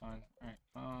guess. It's fine.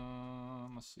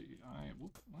 Alright, let's see.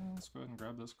 Well, let's go ahead and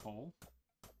grab this coal.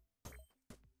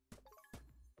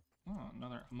 Oh,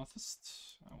 another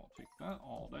amethyst. I will take that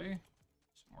all day.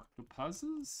 Some more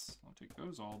topazes. I'll take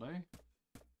those all day.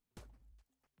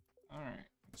 Alright,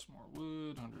 some more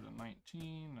wood.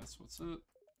 119. That's what's it.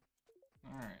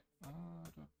 Alright.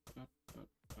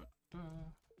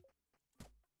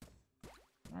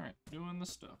 Alright, doing the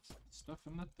stuff. Stuff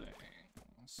in the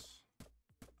things.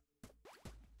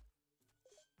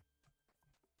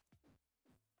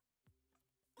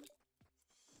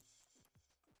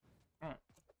 Alright.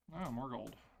 Oh, more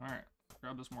gold. Alright,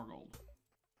 grab this more gold.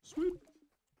 Sweet!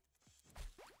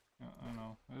 Yeah, I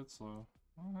know. It's slow.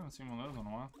 I haven't seen one of those in a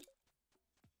while.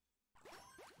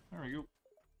 There we go.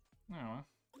 Anyway.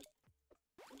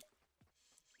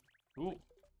 Cool.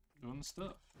 Doing the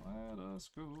stuff. Let us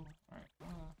go. Alright.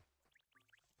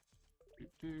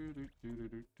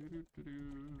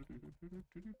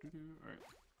 Alright.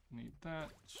 Need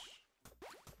that.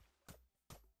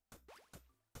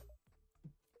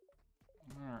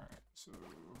 Alright, so...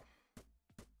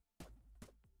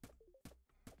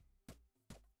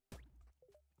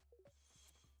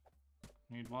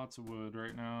 Need lots of wood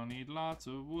right now. Need lots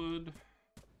of wood.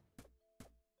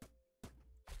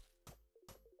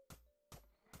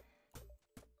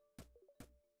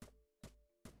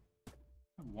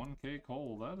 1K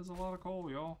coal. That is a lot of coal,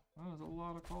 y'all. That is a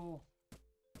lot of coal.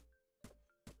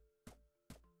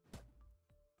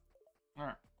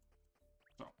 Alright.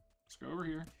 So, let's go over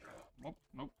here. Nope,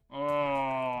 nope.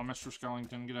 Oh, Mr.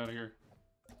 Skellington, get out of here.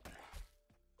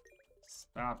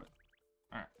 Stop it.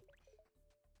 Alright.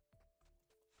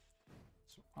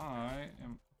 So, I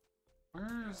am...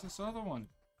 Where is this other one?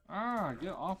 Ah,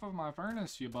 get off of my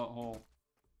furnace, you butthole.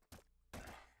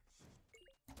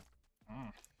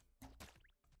 Alright.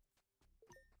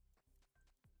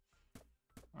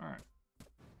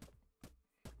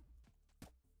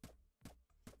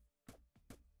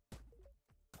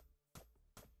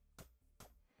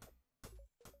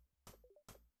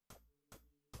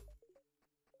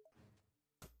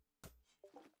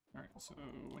 Alright, so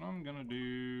what I'm gonna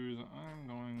do is I'm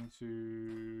going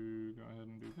to go ahead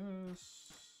and do this.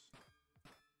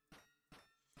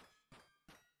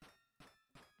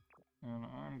 And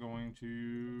I'm going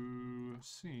to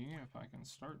see if I can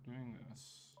start doing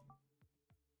this.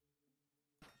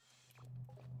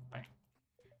 Bang.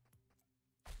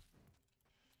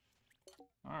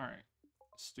 Alright,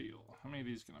 steel. How many of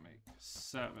these can I make?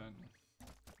 7.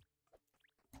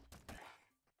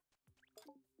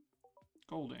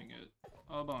 Gold ingot,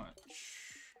 a bunch.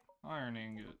 Iron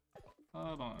ingot,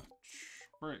 a bunch.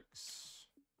 Bricks.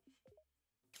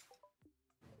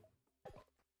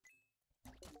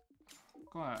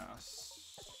 Glass.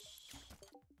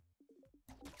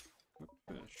 Cooked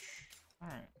fish.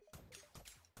 Alright.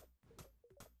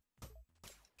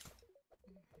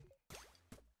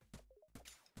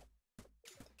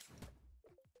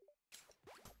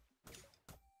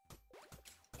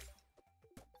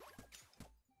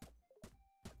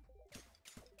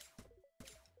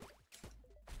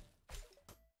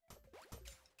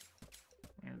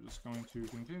 We're just going to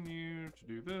continue to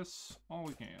do this all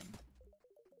we can.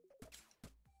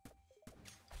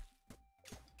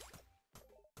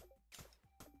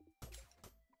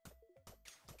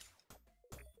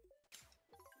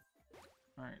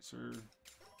 Alright, sir.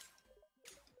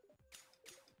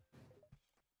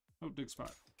 Oh, dig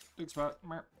spot. Dig spot.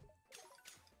 Alright.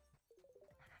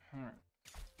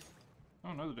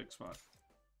 Oh, another dig spot.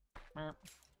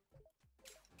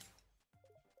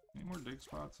 Any more dig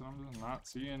spots that I'm just not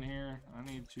seeing here? I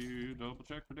need to double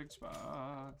check for dig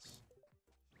spots.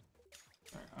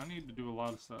 Alright, I need to do a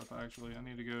lot of stuff actually. I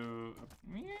need to go up.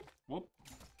 Whoop.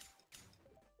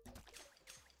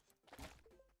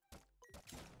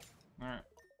 Alright.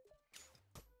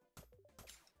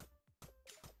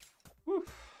 Whew.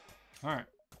 Alright.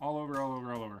 All over, all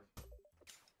over, all over.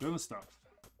 Doing the stuff.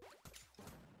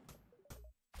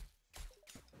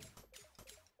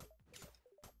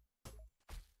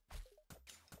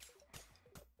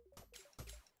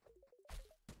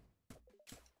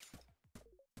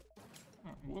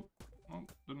 Whoop. Oh,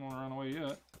 didn't want to run away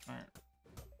yet. Alright.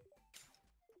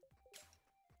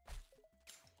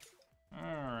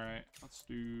 Alright. Let's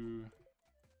do...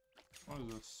 What is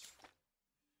this?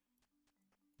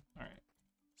 Alright.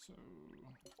 So...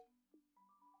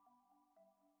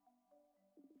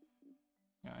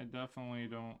 Yeah, I definitely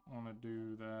don't want to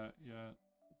do that yet.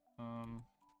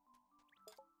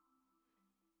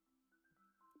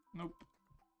 Nope.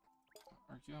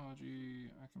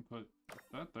 Archaeology, I can put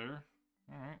that there.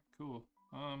 Alright, cool.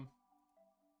 Don't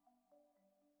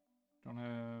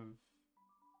have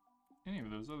any of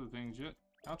those other things yet.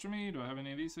 Alchemy, do I have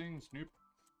any of these things? Nope.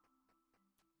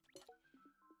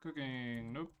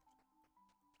 Cooking, nope.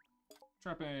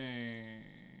 Trapping.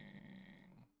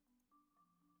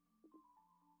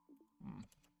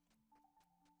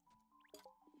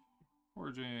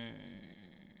 Foraging.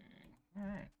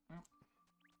 Alright. Well.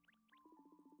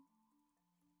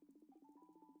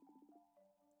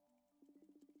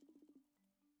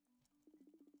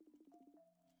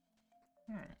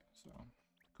 Alright, so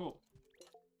cool.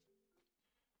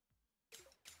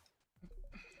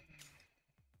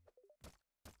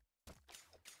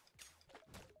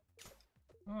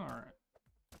 Alright.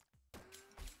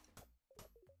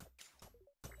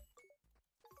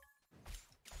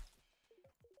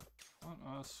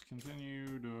 Let us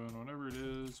continue doing whatever it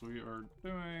is we are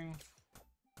doing.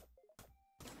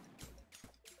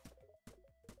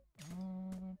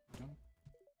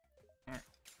 Alright.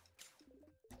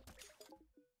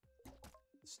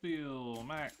 Steel,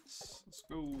 max. Let's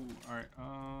go. Alright,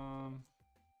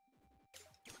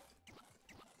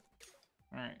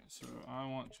 Alright, so I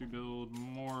want to build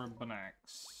more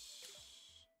Banax.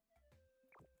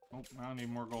 Oh, now I need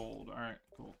more gold. Alright,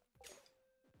 cool.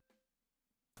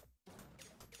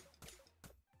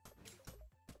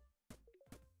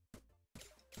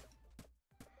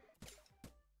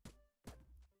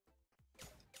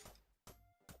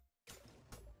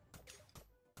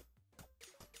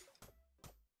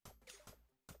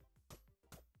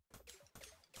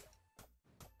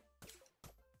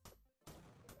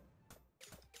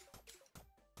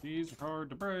 These are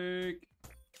hard to break.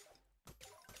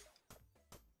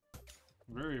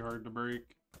 Very hard to break.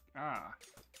 Ah.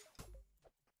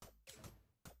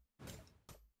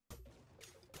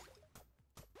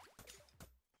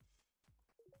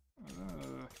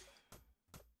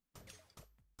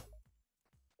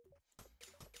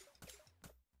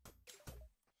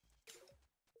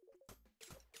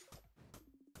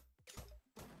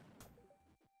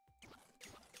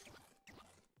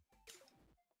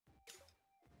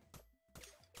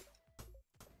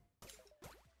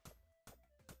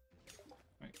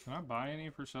 Can I buy any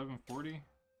for 740?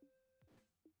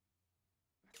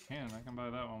 I can buy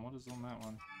that one. What is on that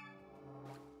one?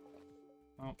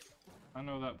 Oh, I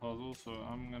know that puzzle, so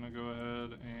I'm gonna go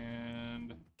ahead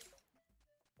and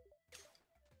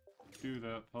do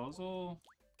that puzzle.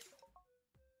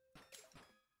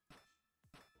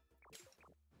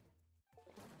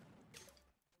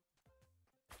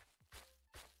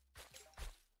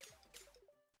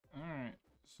 Alright,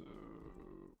 so...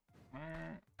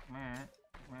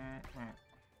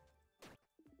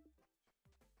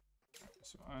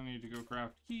 So I need to go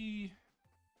craft key.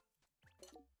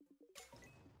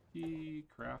 Key,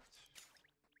 craft.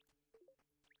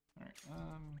 Alright,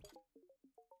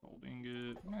 gold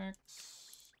ingot, max.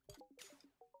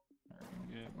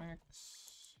 Ingot, max.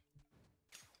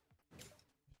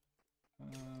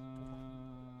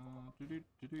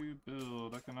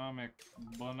 Build economic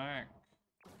Banac.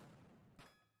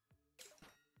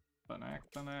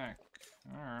 Banac.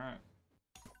 Alright.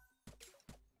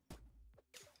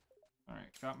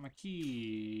 Alright, got my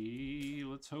key.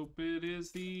 Let's hope it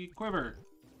is the quiver.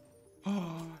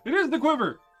 Oh, it is the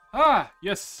quiver! Ah!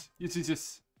 Yes!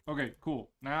 Yes. Okay,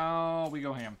 cool. Now we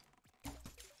go ham.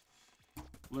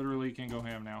 Literally can go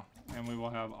ham now. And we will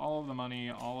have all of the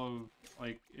money, all of,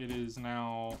 like, it is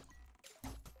now...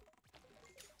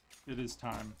 It is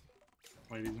time.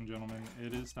 Ladies and gentlemen,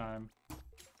 it is time.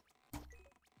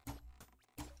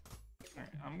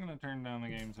 Alright, I'm gonna turn down the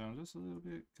game sound just a little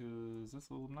bit, because that's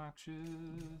a little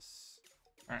obnoxious.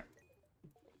 Alright.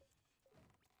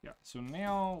 Yeah, so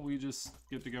now we just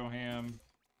get to go ham,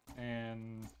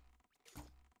 and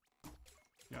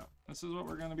yeah, this is what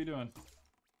we're going to be doing,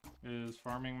 is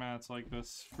farming mats like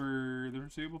this for the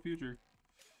foreseeable future,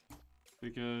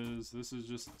 because this is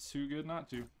just too good not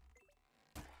to.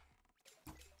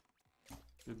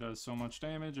 It does so much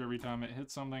damage. Every time it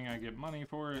hits something, I get money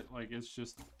for it. Like, it's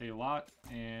just a lot,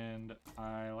 and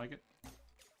I like it.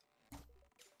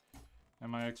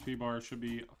 And my XP bar should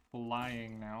be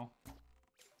flying now.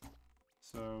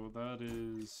 So that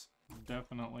is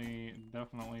definitely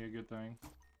a good thing.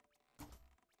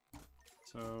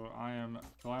 So I am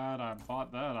glad I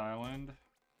bought that island,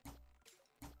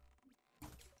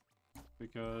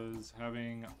 because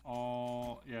having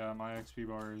all, yeah, my XP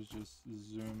bar is just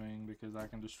zooming because I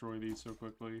can destroy these so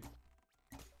quickly.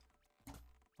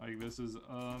 Like, this is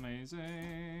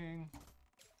amazing.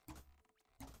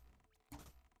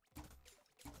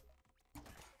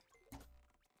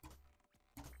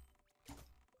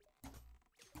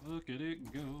 Look at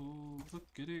it go, look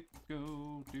at it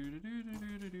go, do do do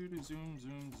do do do do, zoom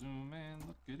zoom zoom, and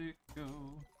look at it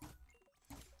go.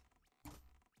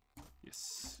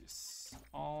 Yes, yes,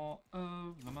 all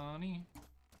of the money,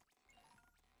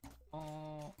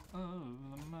 all of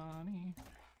the money.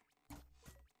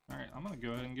 All right, I'm gonna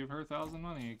go ahead and give her 1,000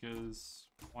 money, because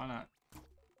why not?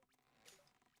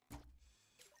 All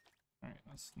right,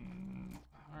 that's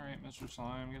all right, Mr.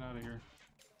 Slime, get out of here.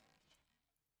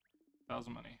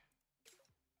 1,000 money.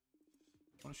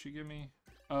 What does she give me?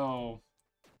 Oh.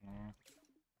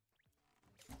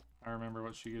 I remember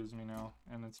what she gives me now,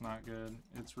 and it's not good.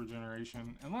 It's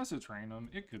regeneration. Unless it's random.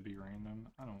 It could be random.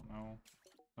 I don't know.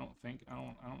 I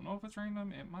don't know if it's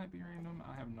random. It might be random.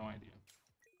 I have no idea.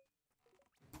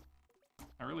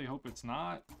 I really hope it's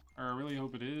not, or I really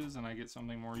hope it is, and I get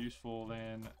something more useful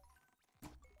than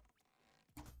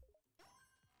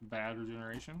bad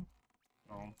regeneration.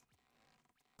 So,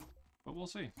 but we'll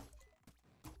see.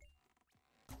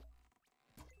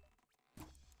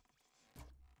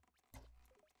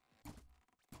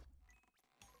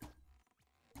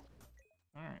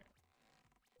 Alright.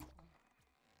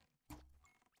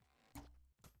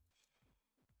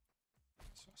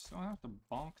 So I still have to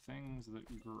bonk things that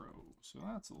grow, so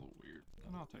that's a little weird,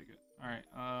 and I'll take it. Alright,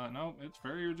 no, it's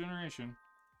fairy regeneration.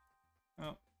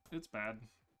 Oh, it's bad.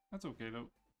 That's okay,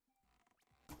 though.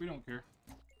 We don't care.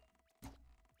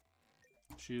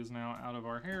 She is now out of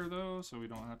our hair, though, so we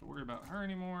don't have to worry about her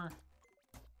anymore.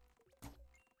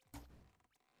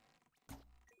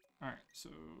 Alright, so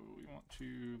we want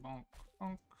to bonk,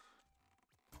 bonk.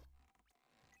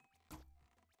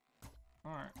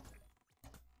 Alright.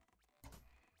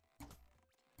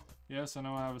 Yes, I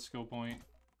know I have a skill point.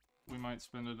 We might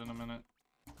spend it in a minute.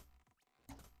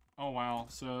 Oh, wow.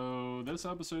 So this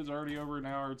episode's already over an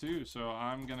hour, too, so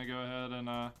I'm gonna go ahead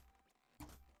and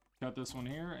cut this one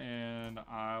here, and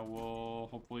I will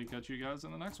hopefully catch you guys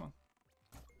in the next one.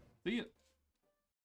 See ya!